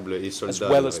soldiers, as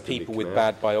well as people with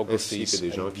bad biographies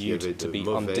and viewed to be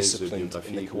undisciplined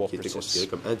in the cooperatives.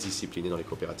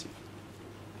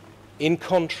 In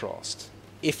contrast,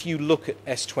 if you look at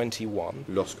S21,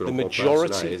 Lorsque the l'on compare cela à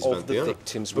majority of the S21,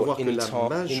 victims on peut were voir que la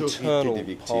majorité internal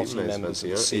des party victimes à members of the S21 étaient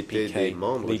des CPK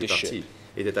membres du parti, leadership.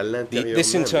 étaient à l'intérieur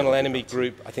This même internal du enemy parti.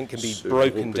 group, I think, can be Ce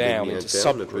broken groupe down d'ennemis into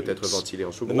internes peut être subgroups, ventilé en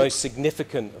the sous-groupes, most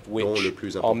significant of dont which le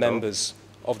plus are important members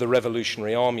of the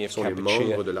Revolutionary Army of sont les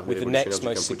membres de Kampuchea, l'armée with the révolutionnaire next du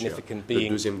most Kampuchea. significant Le being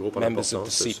deuxième groupe en members of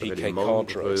importance, the ce seraient les CPK membres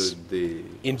cadres. des,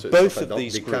 In both of des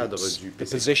these cadres groups, du the PCK.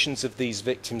 positions of these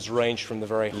victims range from the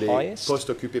very Les highest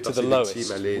postes occupés to par the ces lowest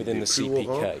victimes allaient within des the plus hauts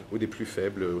rangs CPK. ou des plus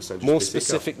faibles au sein du More PCK.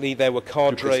 specifically, there were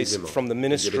cadres précisément, from the il y avait des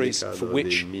ministries cadres for des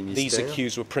which these ministères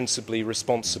accused were principally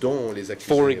responsible. dont les accusés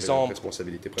For avaient la example,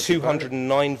 responsabilité principale.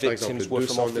 209 Par exemple, victims were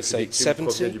from 209 Office victimes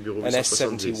provenaient 870 du bureau and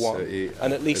 870 S71, et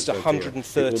and at least S21. Et au moins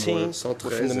 113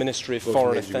 were from the Ministry of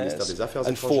Foreign provenaient du ministère des Affairs Affaires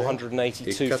and étrangères 482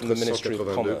 et from the Ministry of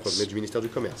 482 Commerce. provenaient du ministère du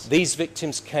Commerce. These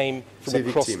victims came from Ces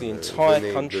across the victimes entire venaient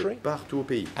de country, partout au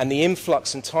pays. and the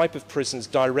influx and type of prisoners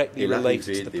directly Et related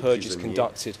l'arrivée to the des purges prisonniers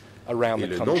conducted around Et the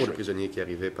le nombre de country. prisonniers qui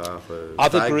arrivaient par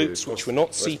Other vagues groups which were not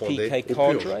correspondaient CPK aux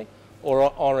purges. cadre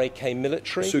or RAK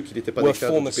military Ceux qui n'étaient pas were des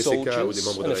cadres former du PCK ou des soldiers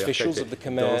membres and de officials la of the RKK,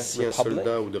 Khmer d'anciens Republic,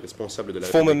 soldats ou de responsables de la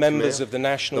former République members khmère, of the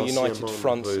National d'anciens United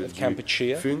Front membres of du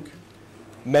Kampuchea, FUNK,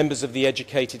 members of the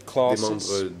educated des classes,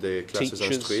 membres des classes teachers,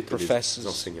 instruites, des professors,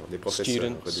 enseignants, des professeurs,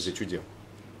 students, des étudiants,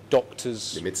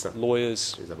 doctors, des médecins, lawyers,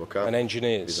 des avocats, and des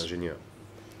engineers. ingénieurs.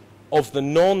 Of the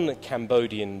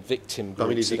non-Cambodian victim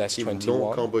Parmi les groups at victimes S21,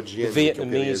 non the cambodgiennes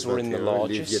Vietnamese were in the les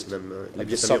largest,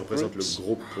 Vietnamiens représentent le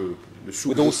groupe, le with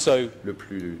sous-groupe also le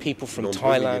plus people from nombreux.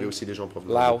 Il y avait Thailand, aussi des gens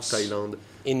provenant Laos, de Thaïlande,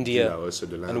 du India, Laos,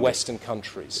 de and l'Inde Western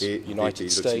countries, et des United pays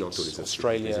States, occidentaux, les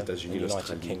Australia, and États-Unis, United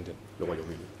l'Australie, Kingdom. le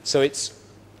Royaume-Uni. So it's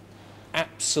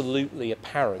absolutely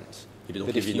apparent Il est donc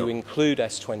that if you évident include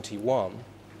S21,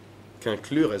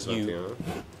 qu'inclure S21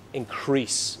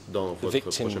 increase dans the votre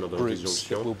victim prochaine ordre de groups that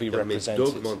résolution will be permet represented,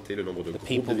 d'augmenter le nombre de the groupes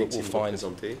people de that will victimes find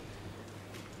représentés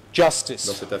dans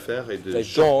justice. cette affaire et de They've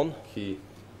gens gone, qui...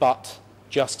 but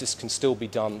justice can still be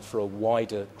done for a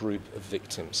wider group of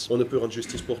victims. On ne peut rendre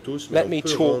justice pour tous, mais Let me on peut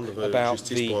talk rendre about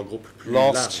justice pour un the groupe plus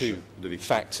last large two de victimes.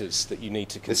 factors that you need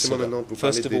to Laissez-moi consider. maintenant vous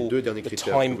First parler of des all, deux derniers the critères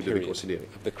que time vous devez period considérer.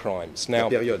 of the crimes. La Now,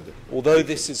 période. although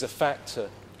this is a factor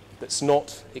that's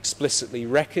not explicitly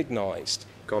recognized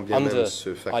Quand bien under même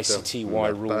ce facteur ICTY n'a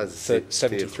Rule pas été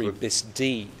 73 bis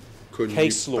D, connu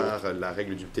case law par la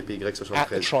règle du TPY at the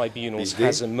 73 tribunals BD,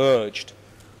 has emerged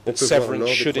on that peut voir severance lors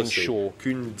des should procès ensure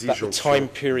qu'une that the time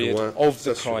period doit of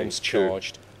the s'assurer crimes que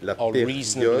charged la are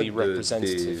reasonably période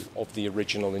representative of the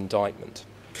original indictment.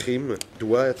 crime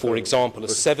doit être For example, a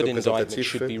severed indictment représentatif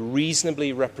should be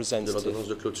reasonably de representative l'ordonnance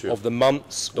de clôture. of the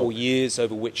months or Donc, years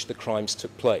over which the crimes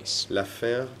took place.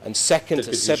 L'affaire, And second, telle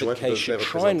a que severed disjointe, case doit should faire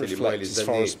try and représenter les mois et reflect les as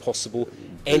far années as possible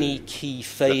de any key la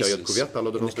période phases couverte par in the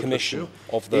l'ordonnance de commission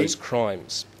clôture of those et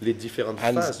crimes. les différentes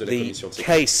And phases de la the commission de ces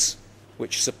case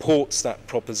which supports that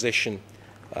proposition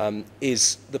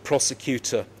is the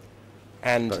prosecutor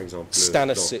and Par exemple,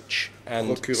 Stanisic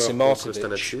and procureur contre Simatovic,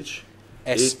 Stanisic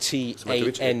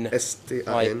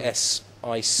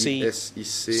S-T-A-N-I-S-I-C,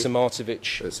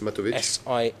 Simatovic, Simatovic,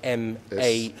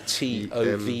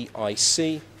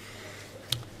 S-I-M-A-T-O-V-I-C,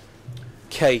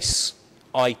 case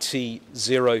IT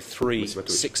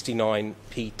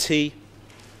 0369PT,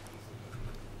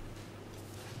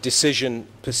 decision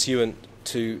pursuant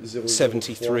to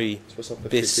 73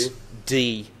 bis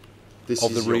D of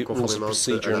the décision rules of conformément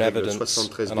procedure à and la règle evidence,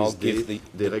 73 and I'll bis give D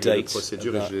the des règles de date of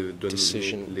procédure et that je vais donner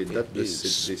decision. les dates de It cette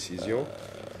is, décision.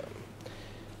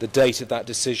 the date of that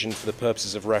decision for the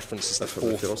purposes of reference is the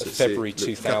 4th of February c'est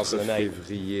le 4 2008.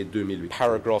 février 2008.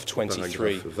 Paragraph 23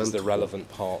 Paragraphe is the 23. relevant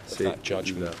part of C'est that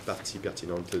judgment. la partie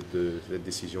pertinente de cette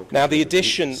décision que Now, je the viens de vous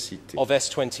addition citer. of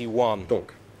S21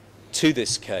 Donc, to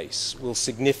this case will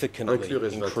significantly inclure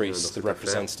S21 increase dans the cette affaire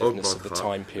representativeness of the augmentera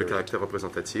time le period. caractère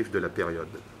représentatif de la période.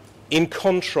 In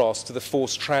contrast to the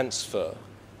forced transfer,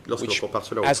 Lorsque which, l'on compare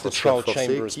cela au as the transfert trial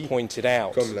chamber forcé has qui, pointed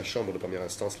out, comme la Chambre de première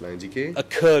instance l'a indiqué,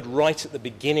 occurred right at the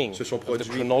beginning se sont of the produits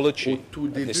chronology au tout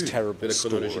of début this de terrible la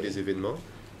chronologie story. des événements.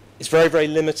 It's very, very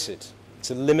limited.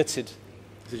 It's a limited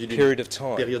C'est une period of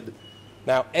time. période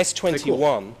Now,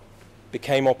 S21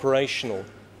 became operational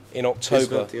in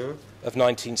October S21 of a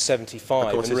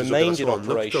 1975 commencé and ses remained in opérations en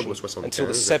operation octobre until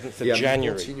the 75 7th et of a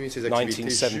January continué ses activités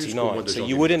jusqu'au mois 1979. de So janvier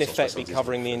you would in effect be 1979.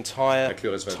 covering the entire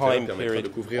Inclure S21 time permettra period de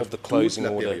couvrir of the toute closing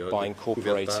la order période by couverte par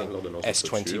incorporating l'ordonnance de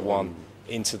clôture. S21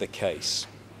 into the case.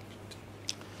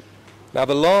 Now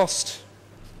the last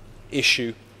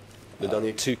issue Le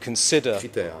dernier to consider,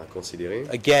 critère à considérer,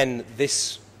 again,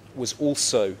 this was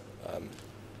also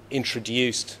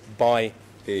introduced by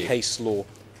Et case law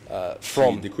qui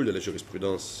from découle de la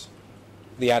jurisprudence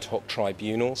the ad hoc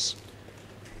tribunals,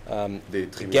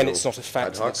 Again, it's not a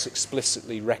factor that's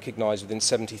explicitly recognized within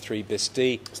 73 bis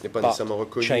D, but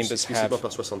chambers have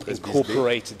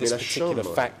incorporated this particular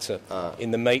factor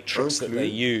in the matrix that they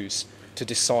use to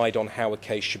decide on how a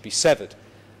case should be severed.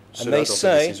 And they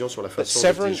say that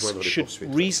severance should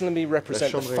reasonably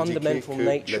represent the fundamental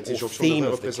nature or theme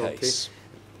of the case.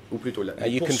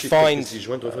 You can find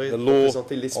the law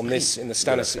on this in the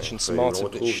Stanisic and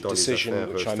Samardžić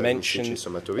decision, which I mentioned,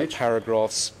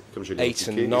 paragraphs 8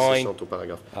 and 9,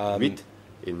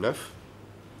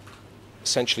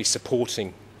 essentially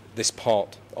supporting this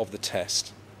part of the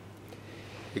test.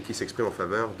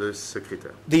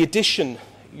 The addition,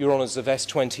 Your Honours, of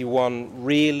S21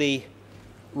 really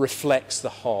reflects the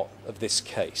heart of this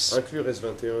case.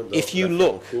 If you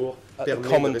look at the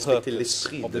common purpose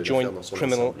of the joint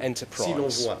criminal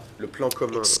enterprise,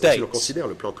 it states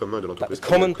that the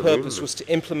common purpose was to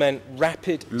implement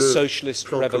rapid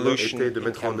socialist revolution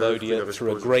in Cambodia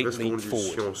through a great leap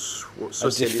forward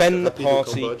and defend the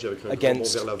party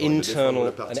against internal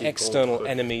and external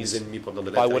enemies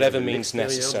by whatever means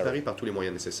necessary.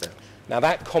 Now,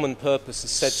 that common purpose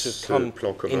is said to have come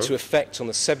into effect on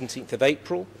the 17th of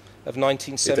April of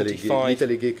 1975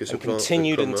 and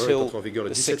continued until the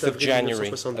 6th of January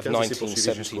of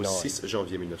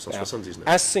 1979. Now,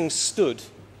 as things stood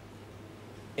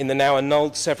in the now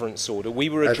annulled severance order, we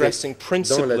were addressing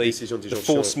principally the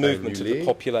forced movement of the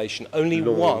population, only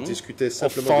one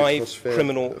of 5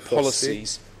 criminal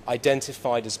policies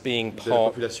identified as being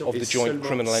part of the joint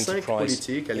criminal enterprise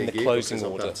in the closing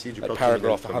order at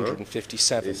paragraph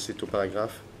 157.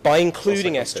 By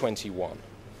including S21,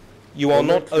 you are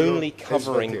not only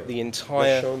covering the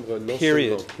entire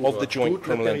period of the joint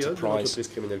criminal enterprise,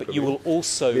 but you will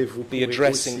also be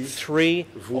addressing 3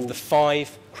 of the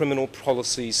 5 criminal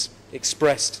policies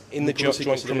expressed in the joint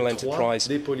criminal enterprise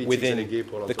within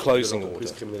the closing order.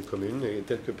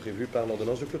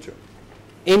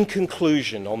 In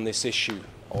conclusion on this issue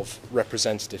of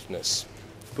representativeness,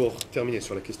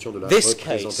 this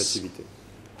case,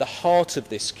 the heart of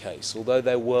this case, although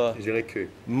there were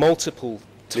multiple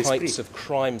types of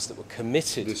crimes that were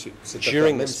committed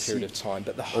during this period of time,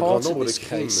 but the heart of this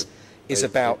case is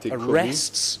about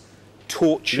arrests,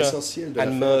 torture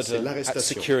and murder at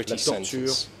security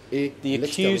centres. The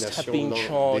accused have been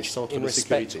charged in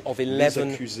respect of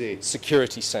 11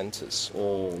 security centres.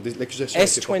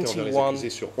 S21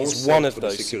 is one of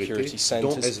those security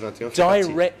centres,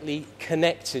 directly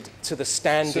connected to the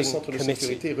Standing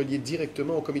Committee.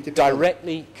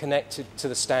 Directly connected to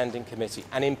the Standing Committee,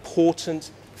 an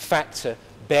important factor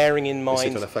bearing in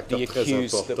mind the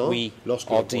accused that we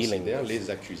are dealing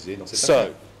with.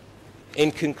 So,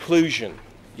 in conclusion,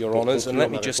 Your Honours, and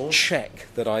let me just check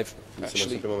that I've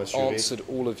actually answered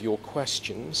all of your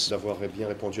questions.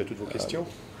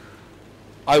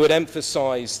 I would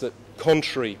emphasise that,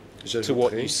 contrary to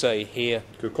what you say here,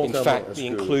 in fact, the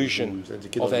inclusion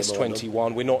of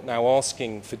S21, we're not now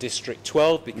asking for District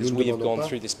 12 because we have gone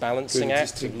through this balancing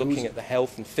act of looking at the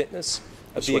health and fitness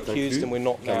of the accused, and we're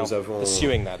not now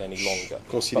pursuing that any longer.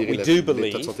 But we do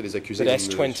believe that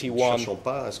S21,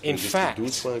 in fact,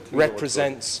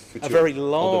 represents a very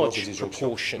large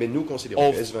proportion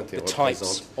of the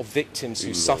types of victims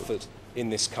who suffered in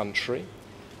this country.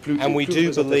 And we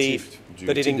do believe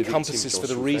that it encompasses, for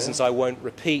the reasons I won't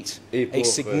repeat, a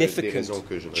significant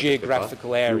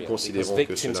geographical area, because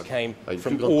victims came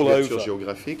from all over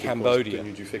Cambodia.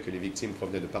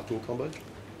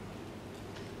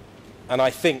 And I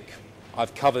think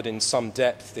I've covered in some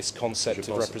depth this concept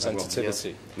of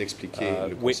representativity,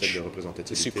 which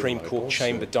the Supreme Court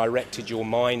chamber directed your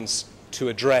minds to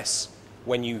address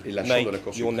when you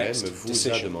make your next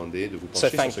decision. So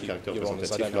thank you, Your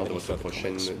Honours. I don't have any further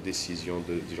comments.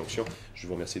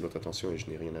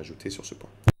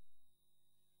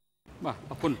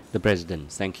 The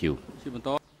President, thank you.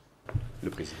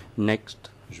 Next,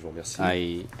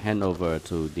 I hand over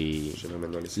to the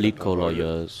lead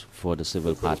co-lawyers for the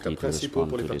civil party to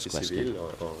respond to this question.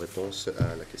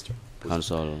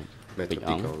 Counsel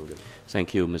Ping-Ong.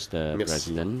 Thank you, Mr.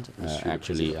 President.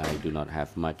 Actually, I do not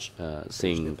have much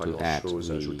thing to add. We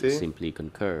simply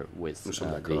concur with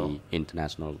the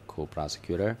international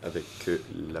co-prosecutor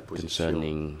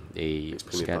concerning a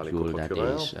schedule that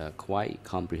is quite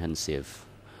comprehensive,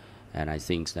 and I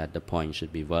think that the point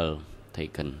should be well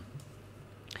taken.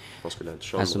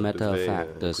 As a matter of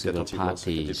fact, the civil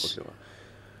parties,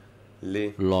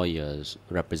 lawyers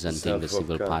representing the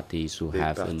civil parties who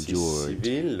have endured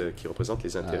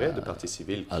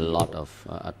a lot of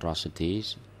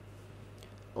atrocities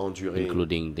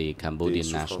including the Cambodian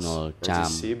national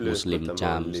Cham, Muslim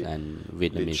Chams, and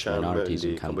Vietnamese minorities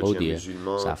in Cambodia,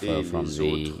 suffer from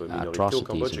the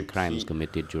atrocities and crimes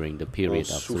committed during the period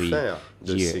of 3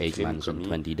 years, 8 months, and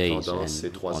 20 days.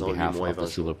 And on behalf of the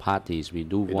civil parties, we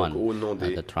do want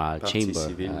the trial chamber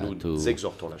to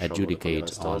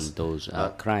adjudicate on those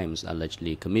crimes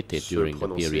allegedly committed during the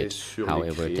period.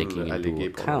 However, taking into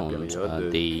account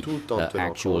the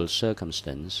actual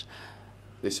circumstance,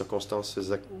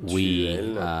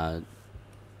 we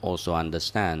also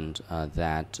understand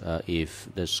that if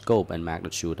the scope and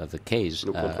magnitude of the case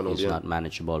is not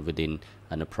manageable within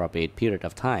an appropriate period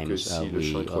of time,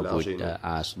 we would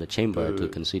ask the chamber to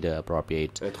consider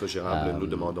appropriate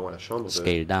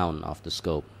scale down of the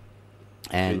scope.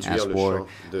 And as for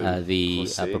the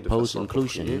proposed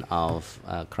inclusion of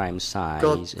crime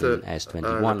size in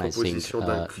S21, I think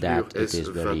that it is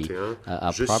very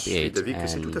appropriate.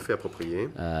 And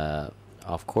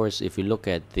of course, if we look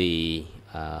at the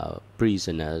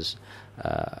prisoners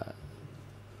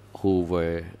who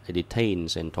were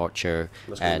detained and tortured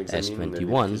at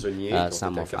S21,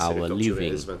 some of our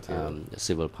living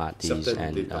civil parties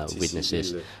and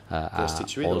witnesses are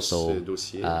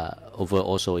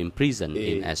also imprisoned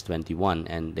in S21,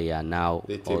 and they are now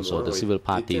also the civil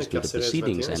parties to the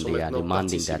proceedings, and they are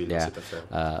demanding that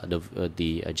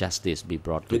the justice be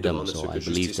brought to them. So I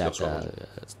believe that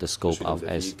the scope of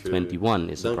S21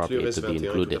 is appropriate to be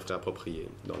included.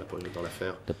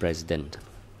 The President.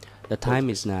 The time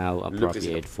is now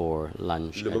appropriate for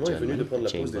lunch adjournment. The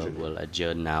chamber will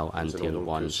adjourn now until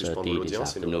 1:30 this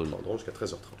afternoon.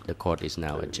 The court is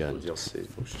now adjourned.